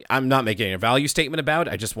I'm not making a value statement about.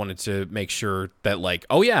 I just wanted to make sure that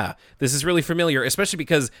oh yeah, this is really familiar, especially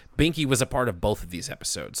because Binky was a part of both of these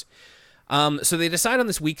episodes. So they decide on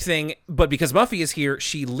this week thing, but because Muffy is here,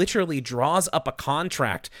 she literally draws up a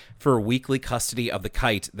contract for weekly custody of the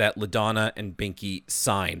kite that LaDonna and Binky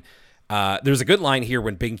sign. There's a good line here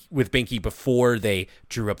with Binky before they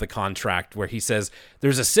drew up the contract where he says,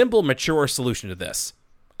 there's a simple, mature solution to this.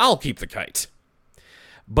 I'll keep the kite.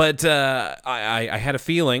 But I had a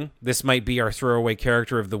feeling this might be our throwaway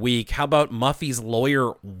character of the week. How about Muffy's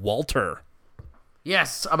lawyer, Walter?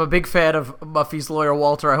 Yes, I'm a big fan of Muffy's lawyer,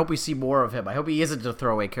 Walter. I hope we see more of him. I hope he isn't a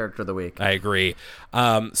throwaway character of the week. I agree.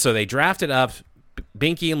 So they draft it up.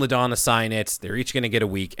 Binky and LaDonna sign it. They're each going to get a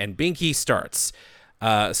week, and Binky starts.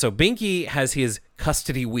 So Binky has his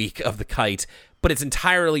custody week of the kite, but it's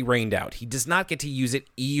entirely rained out. He does not get to use it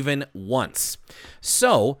even once.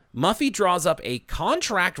 So Muffy draws up a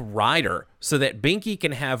contract rider so that Binky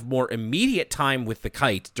can have more immediate time with the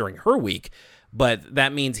kite during her week, but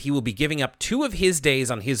that means he will be giving up 2 of his days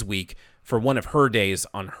on his week for 1 of her days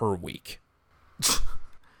on her week.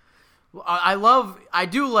 I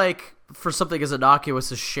do like, for something as innocuous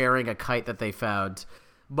as sharing a kite that they found,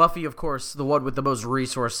 Muffy, of course, the one with the most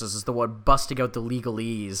resources, is the one busting out the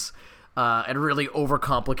legalese and really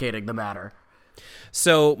overcomplicating the matter.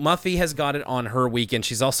 So Muffy has got it on her week, and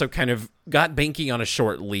she's also kind of got Binky on a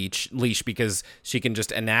short leash because she can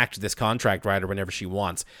just enact this contract rider whenever she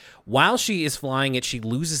wants. While she is flying it, she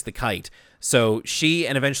loses the kite. So she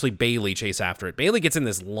and eventually Bailey chase after it. Bailey gets in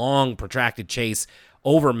this long, protracted chase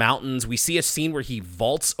over mountains. We see a scene where he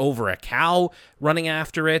vaults over a cow running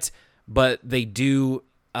after it, but they do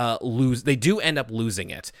lose. They do end up losing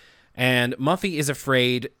it. And Muffy is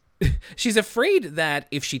afraid. She's afraid that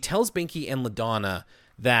if she tells Binky and LaDonna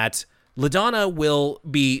that LaDonna will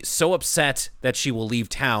be so upset that she will leave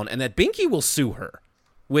town and that Binky will sue her,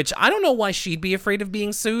 which I don't know why she'd be afraid of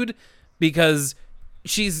being sued, because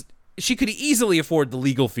she could easily afford the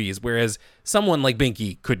legal fees, whereas someone like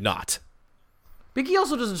Binky could not. Binky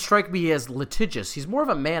also doesn't strike me as litigious. He's more of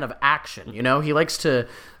a man of action, He likes to,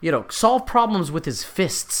 solve problems with his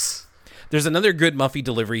fists. There's another good Muffy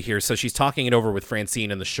delivery here. So she's talking it over with Francine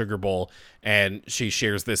in the sugar bowl, and she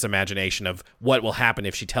shares this imagination of what will happen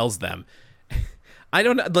if she tells them. I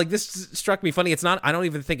don't know. Like, this struck me funny. It's not. I don't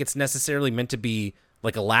even think it's necessarily meant to be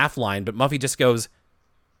like a laugh line, but Muffy just goes,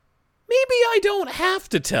 "Maybe I don't have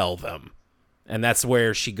to tell them." And that's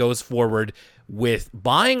where she goes forward with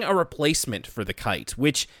buying a replacement for the kite,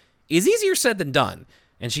 which is easier said than done.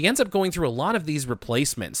 And she ends up going through a lot of these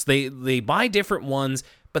replacements. They buy different ones,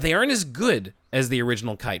 but they aren't as good as the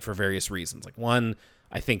original kite for various reasons. Like, one,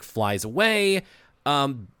 I think, flies away.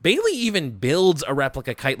 Bailey even builds a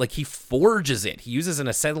replica kite. Like, he forges it. He uses an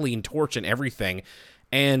acetylene torch and everything.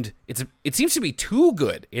 And it seems to be too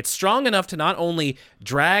good. It's strong enough to not only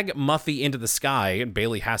drag Muffy into the sky, and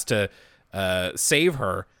Bailey has to save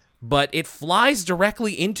her, but it flies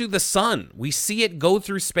directly into the sun. We see it go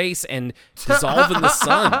through space and dissolve in the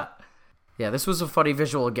sun. Yeah, this was a funny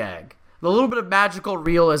visual gag. A little bit of magical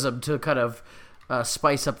realism to kind of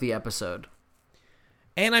spice up the episode.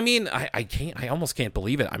 And I mean, I almost can't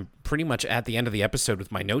believe it. I'm pretty much at the end of the episode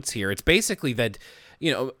with my notes here. It's basically that,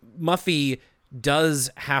 Muffy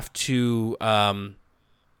does have to,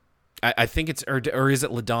 I think it's, or is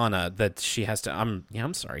it LaDonna that she has to,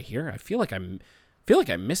 I'm sorry here. I feel like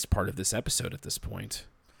I missed part of this episode at this point.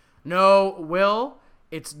 No, Will,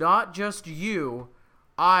 it's not just you.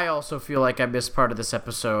 I also feel like I missed part of this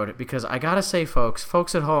episode because I gotta say,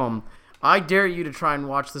 folks at home, I dare you to try and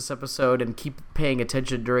watch this episode and keep paying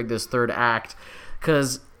attention during this third act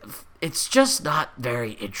because it's just not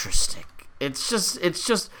very interesting. It's just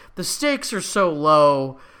the stakes are so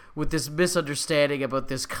low with this misunderstanding about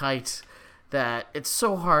this kite that it's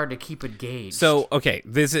so hard to keep engaged. So, okay,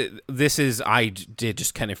 this is I did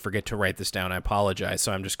just kind of forget to write this down. I apologize.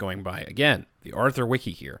 So I'm just going by, again, the Arthur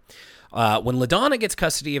Wiki here. When LaDonna gets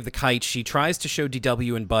custody of the kite, she tries to show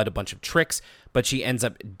DW and Bud a bunch of tricks, but she ends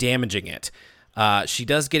up damaging it. She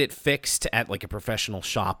does get it fixed at like a professional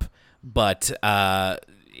shop, but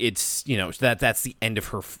it's, that's the end of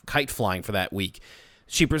her kite flying for that week.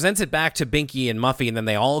 She presents it back to Binky and Muffy, and then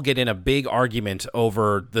they all get in a big argument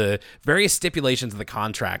over the various stipulations of the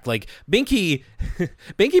contract. Like, Binky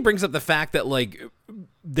brings up the fact that, like,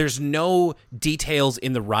 there's no details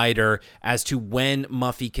in the rider as to when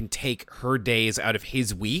Muffy can take her days out of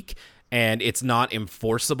his week, and it's not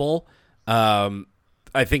enforceable.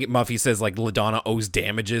 I think Muffy says, like, LaDonna owes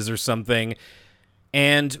damages or something.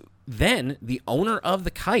 And then the owner of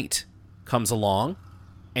the kite comes along,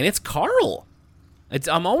 and it's Carl.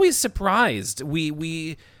 I'm always surprised. When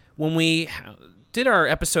we did our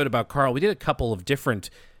episode about Carl, we did a couple of different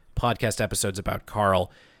podcast episodes about Carl,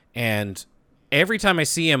 and every time I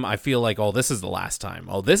see him, I feel like, oh, this is the last time.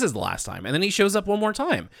 Oh, this is the last time. And then he shows up one more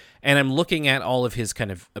time. And I'm looking at all of his kind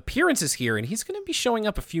of appearances here, and he's going to be showing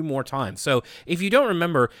up a few more times. So if you don't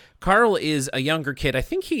remember, Carl is a younger kid. I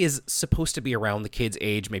think he is supposed to be around the kid's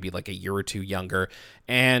age, maybe like a year or two younger.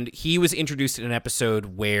 And he was introduced in an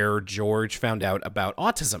episode where George found out about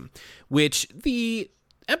autism, which the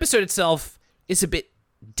episode itself is a bit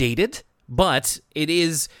dated, but it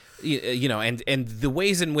is... and the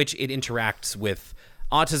ways in which it interacts with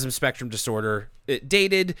autism spectrum disorder,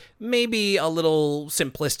 dated, maybe a little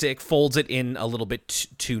simplistic, folds it in a little bit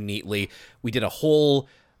too neatly. We did a whole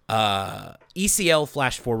ECL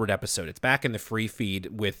flash forward episode. It's back in the free feed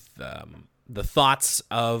with the thoughts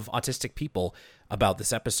of autistic people about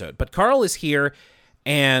this episode. But Carl is here,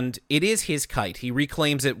 and it is his kite. He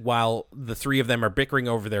reclaims it while the three of them are bickering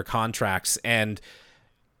over their contracts, and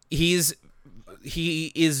he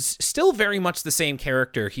is still very much the same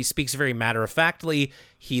character. He speaks very matter-of-factly.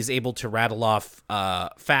 He's able to rattle off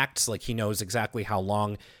facts, like he knows exactly how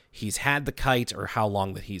long he's had the kite or how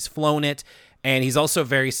long that he's flown it. And he's also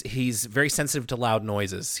very sensitive to loud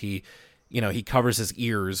noises. He covers his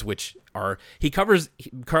ears, Carl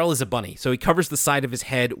is a bunny, so he covers the side of his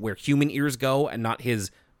head where human ears go and not his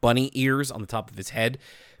bunny ears on the top of his head,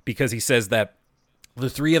 because he says that the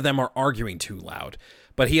three of them are arguing too loud.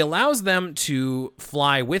 But he allows them to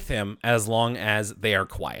fly with him as long as they are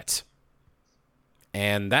quiet.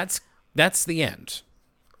 And that's the end.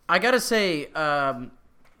 I gotta say,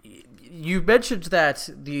 you mentioned that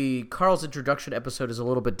the Carl's introduction episode is a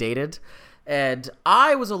little bit dated, and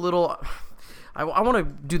I was a little... I want to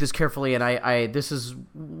do this carefully, and this is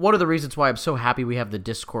one of the reasons why I'm so happy we have the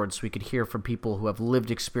Discord, so we could hear from people who have lived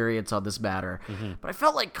experience on this matter. Mm-hmm. But I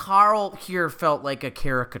felt like Carl here felt like a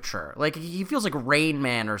caricature. Like, he feels like Rain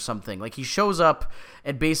Man or something. Like, he shows up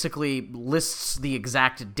and basically lists the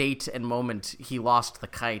exact date and moment he lost the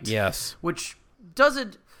kite. Yes. Which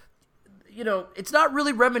doesn't... it's not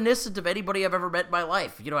really reminiscent of anybody I've ever met in my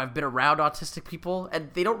life. I've been around autistic people, and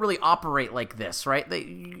they don't really operate like this, right?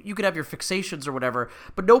 You could have your fixations or whatever,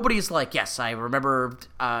 but nobody's like, yes, I remember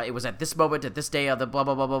it was at this moment, at this day, of the blah,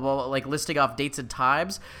 blah, blah, blah, blah, like listing off dates and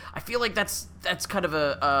times. I feel like that's kind of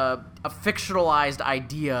a fictionalized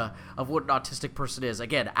idea of what an autistic person is.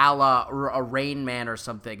 Again, a la a Rain Man or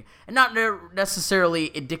something, and not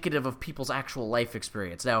necessarily indicative of people's actual life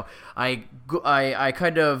experience. Now, I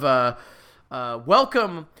kind of...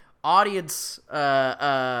 welcome audience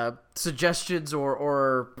suggestions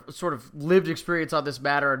or sort of lived experience on this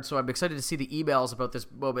matter, and so I'm excited to see the emails about this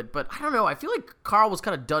moment. But I don't know, I feel like Carl was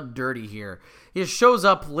kind of done dirty here. He just shows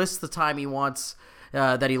up, lists the time he wants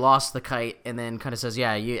that he lost the kite, and then kind of says,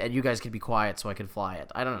 yeah, you guys can be quiet so I can fly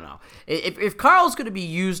it. I don't know. If Carl's going to be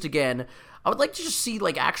used again, I would like to just see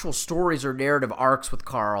like actual stories or narrative arcs with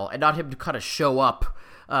Carl, and not him to kind of show up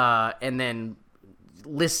and then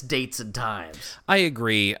list dates and times. I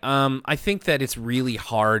agree. I think that it's really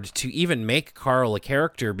hard to even make Carl a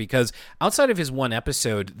character because outside of his one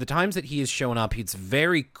episode, the times that he has shown up, it's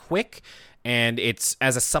very quick and it's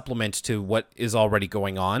as a supplement to what is already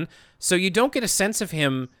going on. So you don't get a sense of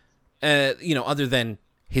him, other than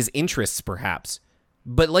his interests perhaps.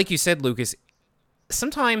 But like you said, Lucas,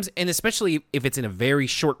 sometimes, and especially if it's in a very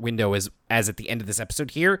short window as at the end of this episode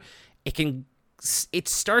here, it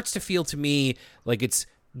starts to feel to me like it's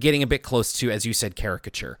getting a bit close to, as you said,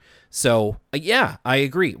 caricature. So, yeah, I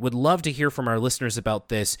agree. Would love to hear from our listeners about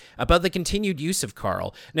this, about the continued use of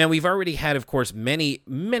Carl. Now, we've already had, of course, many,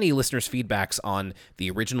 many listeners' feedbacks on the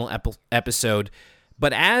original episode,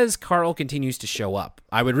 but as Carl continues to show up,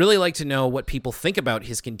 I would really like to know what people think about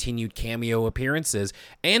his continued cameo appearances,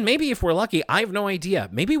 and maybe if we're lucky, I have no idea,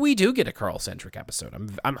 maybe we do get a Carl-centric episode.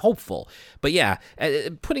 I'm hopeful. But yeah,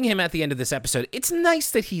 putting him at the end of this episode, it's nice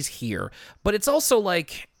that he's here, but it's also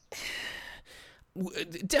like...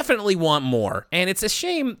 definitely want more. And it's a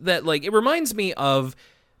shame that, like, it reminds me of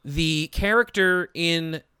the character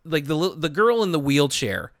in, like, the girl in the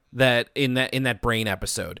wheelchair that in that Brain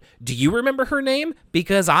episode. Do you remember her name?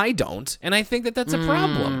 Because I don't, and I think that that's a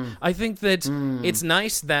problem. I think that it's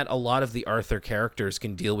nice that a lot of the Arthur characters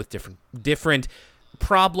can deal with different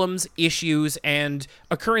problems, issues, and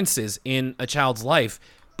occurrences in a child's life,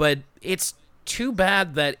 but it's too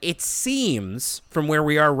bad that it seems, from where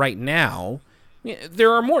we are right now,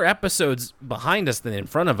 there are more episodes behind us than in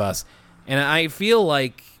front of us, and I feel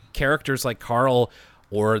like characters like Carl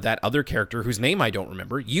or that other character whose name I don't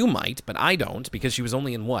remember, you might, but I don't, because she was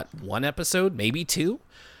only in, one episode, maybe two,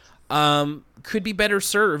 could be better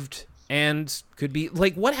served, and could be,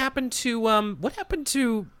 like, what happened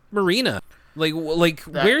to Marina? Like,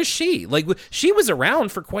 where is she? Like, she was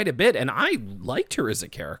around for quite a bit, and I liked her as a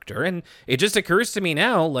character, and it just occurs to me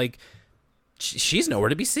now, like, she's nowhere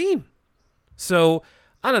to be seen. So,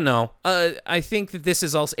 I don't know. I think that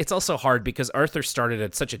it's also hard because Arthur started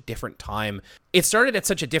at such a different time. It started at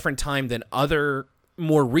such a different time than other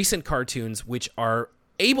more recent cartoons, which are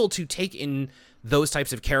able to take in those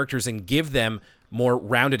types of characters and give them more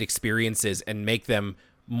rounded experiences and make them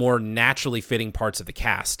more naturally fitting parts of the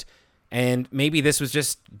cast. And maybe this was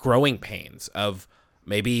just growing pains of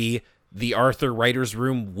maybe the Arthur writer's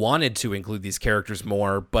room wanted to include these characters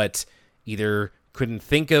more, but either couldn't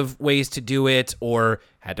think of ways to do it or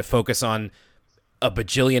had to focus on a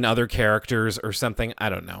bajillion other characters or something. I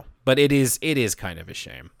don't know. But it is kind of a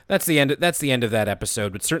shame. That's the end of that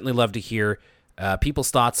episode. Would certainly love to hear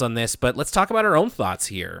people's thoughts on this, but let's talk about our own thoughts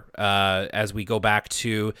here as we go back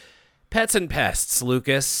to Pets and Pests.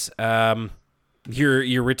 Lucas,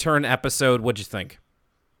 your return episode, what'd you think?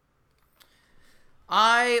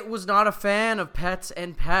 I was not a fan of Pets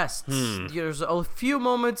and Pests. There's a few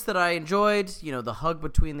moments that I enjoyed. The hug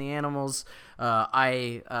between the animals.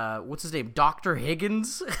 What's his name? Dr.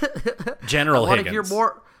 Higgins? General Higgins. I want to hear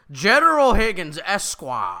more. General Higgins,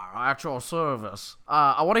 Esquire, at your service.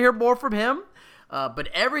 I want to hear more from him. But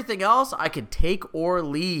everything else, I could take or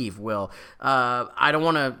leave, Will. I don't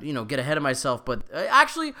want to, get ahead of myself, but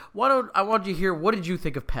actually, I want you to hear, what did you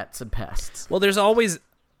think of Pets and Pests? Well, there's always...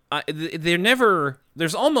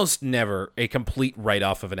 there's almost never a complete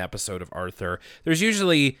write-off of an episode of Arthur. There's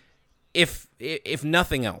usually, if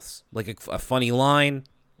nothing else, like a funny line,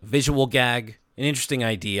 visual gag, an interesting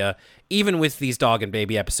idea. Even with these dog and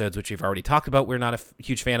baby episodes, which we've already talked about, we're not a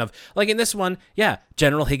huge fan of. Like in this one, yeah,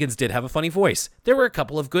 General Higgins did have a funny voice. There were a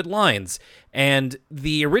couple of good lines. And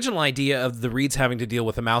the original idea of the Reeds having to deal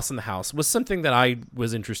with a mouse in the house was something that I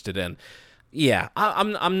was interested in. Yeah,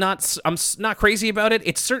 I'm not crazy about it.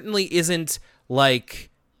 It certainly isn't like,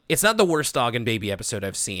 it's not the worst dog and baby episode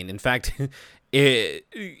I've seen. In fact,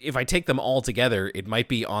 if I take them all together, it might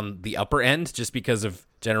be on the upper end just because of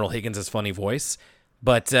General Higgins' funny voice.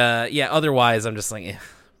 But yeah, otherwise, I'm just like,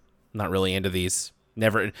 not really into these.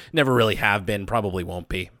 Never really have been. Probably won't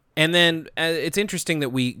be. And then it's interesting that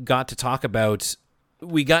we got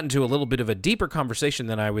into a little bit of a deeper conversation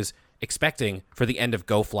than I was expecting for the end of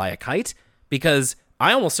Go Fly a Kite, because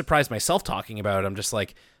I almost surprised myself talking about it. I'm just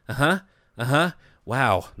like,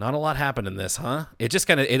 wow, not a lot happened in this, huh? It just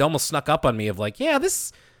it almost snuck up on me of like, yeah,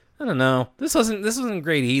 I don't know, this wasn't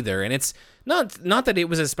great either. And it's not that it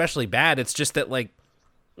was especially bad. It's just that like,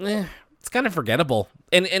 it's kind of forgettable.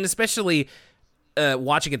 And especially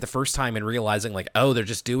watching it the first time and realizing like, oh, they're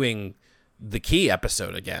just doing the key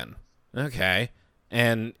episode again. Okay.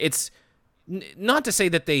 And it's not to say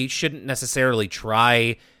that they shouldn't necessarily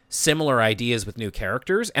try similar ideas with new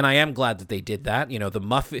characters, and I am glad that they did that. You know, the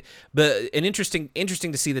Muffy, but interesting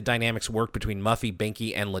to see the dynamics work between Muffy,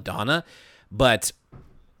 Binky, and LaDonna. But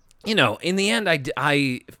you know, in the end,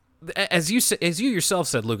 I as you yourself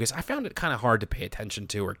said, Lucas, I found it kind of hard to pay attention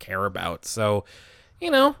to or care about. So,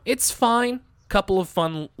 you know, it's fine. Couple of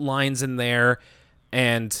fun lines in there,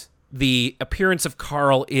 and the appearance of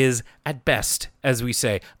Carl is, at best, as we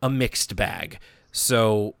say, a mixed bag.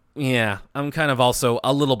 So, yeah, I'm kind of also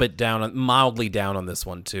a little bit mildly down on this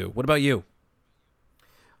one, too. What about you?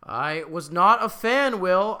 I was not a fan,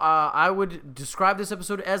 Will. I would describe this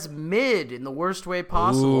episode as mid in the worst way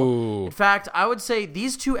possible. Ooh. In fact, I would say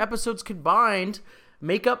these two episodes combined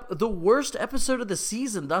make up the worst episode of the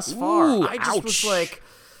season thus far. Ooh, I just was ouch. like,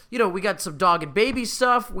 you know, we got some dog and baby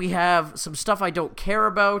stuff. We have some stuff I don't care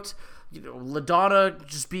about. You know, LaDonna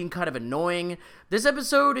just being kind of annoying. This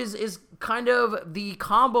episode is kind of the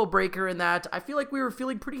combo breaker in that I feel like we were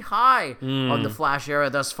feeling pretty high on the Flash era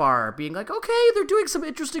thus far, being like, okay, they're doing some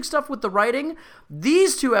interesting stuff with the writing.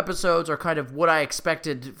 These two episodes are kind of what I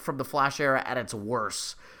expected from the Flash era at its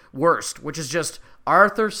worst, which is just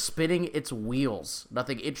Arthur spinning its wheels.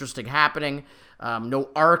 Nothing interesting happening. No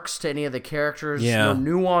arcs to any of the characters. Yeah.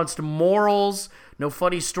 No nuanced morals. No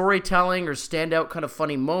funny storytelling or standout kind of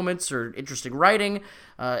funny moments or interesting writing.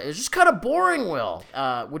 It's just kind of boring, Will,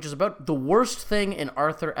 which is about the worst thing an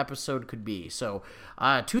Arthur episode could be. So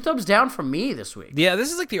 2 thumbs down from me this week. Yeah,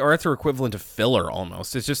 this is like the Arthur equivalent of filler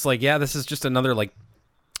almost. It's just like, yeah, this is just another like,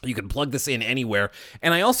 you can plug this in anywhere.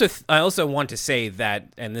 And I also want to say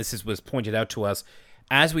that, and this was pointed out to us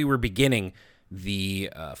as we were beginning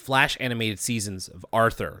the Flash animated seasons of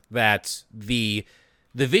Arthur, that the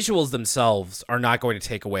visuals themselves are not going to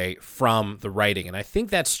take away from the writing. And I think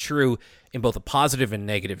that's true in both a positive and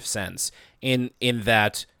negative sense, in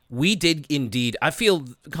that we did indeed, I feel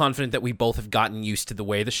confident that we both have gotten used to the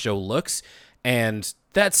way the show looks, and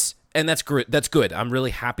that's good. I'm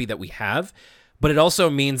really happy that we have. But it also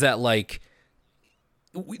means that like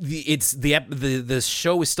the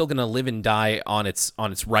show is still going to live and die on its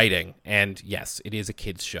writing. And yes, it is a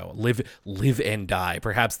kids show. Live and die.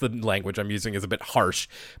 Perhaps the language I'm using is a bit harsh,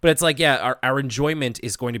 but it's like, yeah, our enjoyment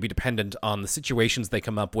is going to be dependent on the situations they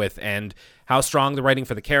come up with and how strong the writing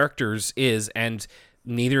for the characters is. And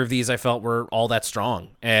neither of these I felt were all that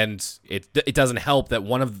strong. And it doesn't help that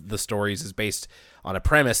one of the stories is based on a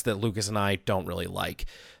premise that Lucas and I don't really like.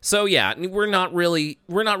 So yeah, we're not really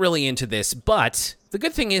into this, but the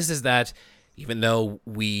good thing is that even though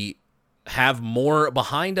we have more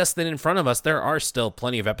behind us than in front of us, there are still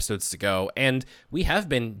plenty of episodes to go, and we have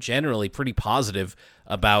been generally pretty positive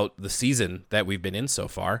about the season that we've been in so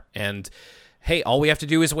far. And hey, all we have to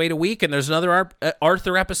do is wait a week, and there's another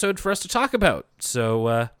Arthur episode for us to talk about.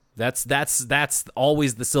 So that's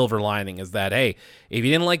always the silver lining, is that, hey, if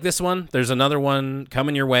you didn't like this one, there's another one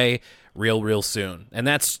coming your way real soon. And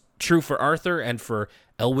that's true for Arthur and for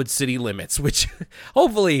Elwood City Limits, which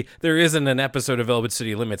hopefully there isn't an episode of Elwood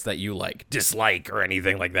City Limits that you dislike or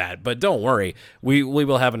anything like that. But don't worry, we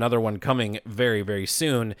will have another one coming very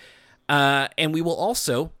soon. And we will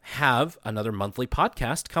also have another monthly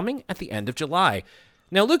podcast coming at the end of July.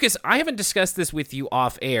 Now, Lucas, I haven't discussed this with you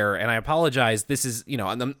off air, and I apologize. This is,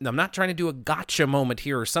 I'm not trying to do a gotcha moment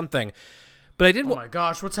here or something, but I did. Oh my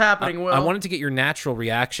gosh, what's happening, Will? I wanted to get your natural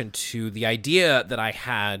reaction to the idea that I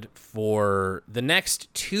had for the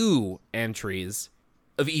next 2 entries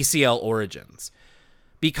of ECL Origins,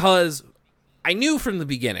 because I knew from the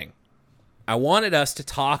beginning I wanted us to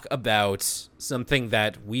talk about something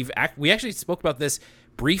that we actually spoke about this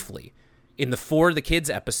briefly in the For the Kids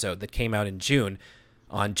episode that came out in June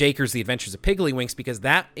on Jakers, The Adventures of Piggly-Winks, because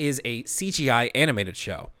that is a CGI animated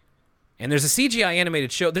show. And there's a CGI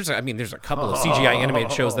animated show. There's a couple of CGI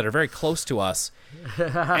animated shows that are very close to us.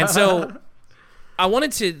 And so I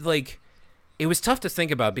wanted to, it was tough to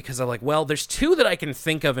think about because I'm like, well, there's two that I can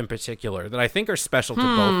think of in particular that I think are special to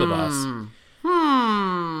both of us.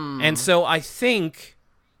 And so I think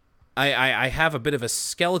I have a bit of a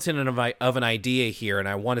skeleton of an idea here, and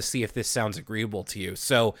I want to see if this sounds agreeable to you.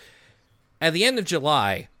 So at the end of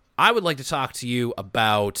July, I would like to talk to you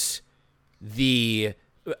about the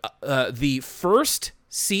first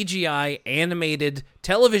CGI animated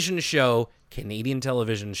television show, Canadian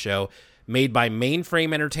television show, made by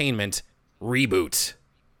Mainframe Entertainment, Reboot.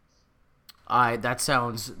 That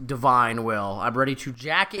sounds divine, Will. I'm ready to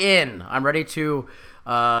jack in. I'm ready to,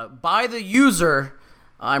 by the user,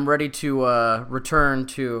 I'm ready to return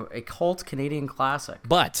to a cult Canadian classic.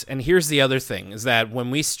 But, and here's the other thing, is that when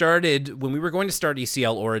we were going to start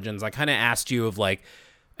ECL Origins, I kind of asked you of like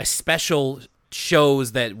a special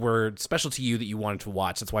shows that were special to you that you wanted to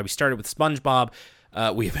watch. That's why we started with SpongeBob.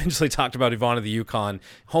 We eventually talked about Yvonne of the Yukon,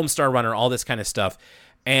 Homestar Runner, all this kind of stuff.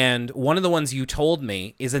 And one of the ones you told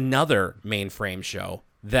me is another Mainframe show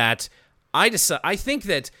that I think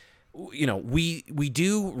that, you know, we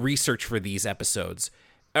do research for these episodes.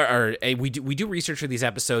 We do research for these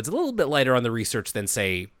episodes a little bit lighter on the research than,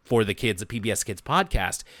 say, For the Kids, a PBS Kids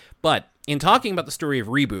podcast. But in talking about the story of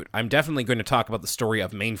Reboot, I'm definitely going to talk about the story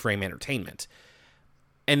of Mainframe Entertainment.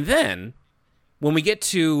 And then, when we get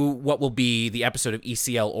to what will be the episode of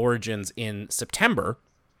ECL Origins in September,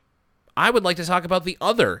 I would like to talk about the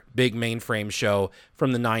other big Mainframe show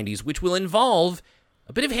from the 90s, which will involve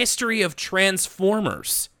a bit of history of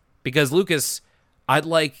Transformers. Because, Lucas, I'd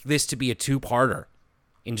like this to be a two-parter.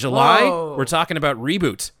 In July, we're talking about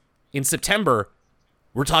Reboot. In September,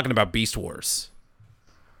 we're talking about Beast Wars.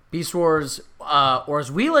 Beast Wars, or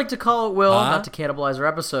as we like to call it, Will, not to cannibalize our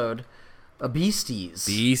episode, Beasties.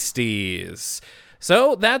 Beasties.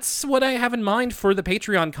 So that's what I have in mind for the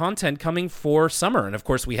Patreon content coming for summer. And of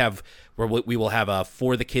course, we will have a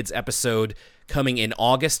For the Kids episode coming in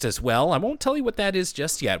August as well. I won't tell you what that is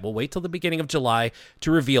just yet. We'll wait till the beginning of July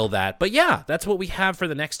to reveal that. But yeah, that's what we have for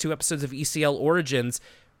the next two episodes of ECL Origins.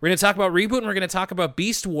 We're going to talk about Reboot and we're going to talk about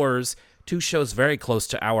Beast Wars, two shows very close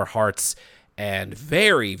to our hearts and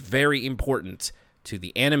very, very important to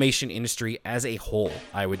the animation industry as a whole,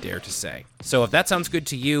 I would dare to say. So if that sounds good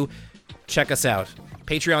to you, check us out.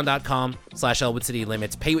 Patreon.com/Elwood City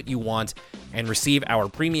Limits. Pay what you want and receive our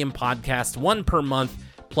premium podcast, one per month,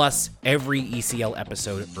 plus every ECL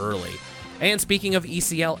episode early. And speaking of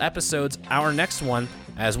ECL episodes, our next one,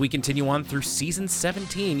 as we continue on through season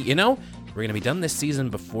 17, you know, we're going to be done this season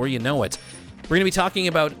before you know it. We're going to be talking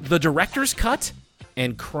about the director's cut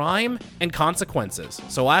and Crime and Consequences.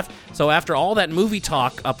 So after all that movie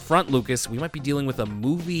talk up front, Lucas, we might be dealing with a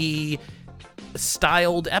movie-styled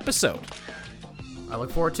episode. I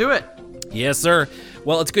look forward to it. Yes, sir.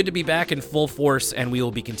 Well, it's good to be back in full force, and we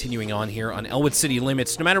will be continuing on here on Elwood City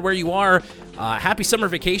Limits. No matter where you are, happy summer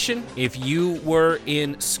vacation if you were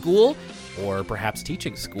in school or perhaps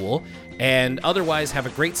teaching school, and otherwise have a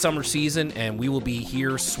great summer season, and we will be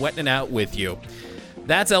here sweating it out with you.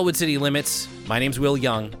 That's Elwood City Limits. My name's Will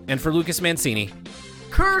Young, and for Lucas Mancini,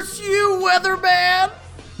 Curse you, weatherman!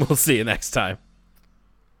 we'll see you next time.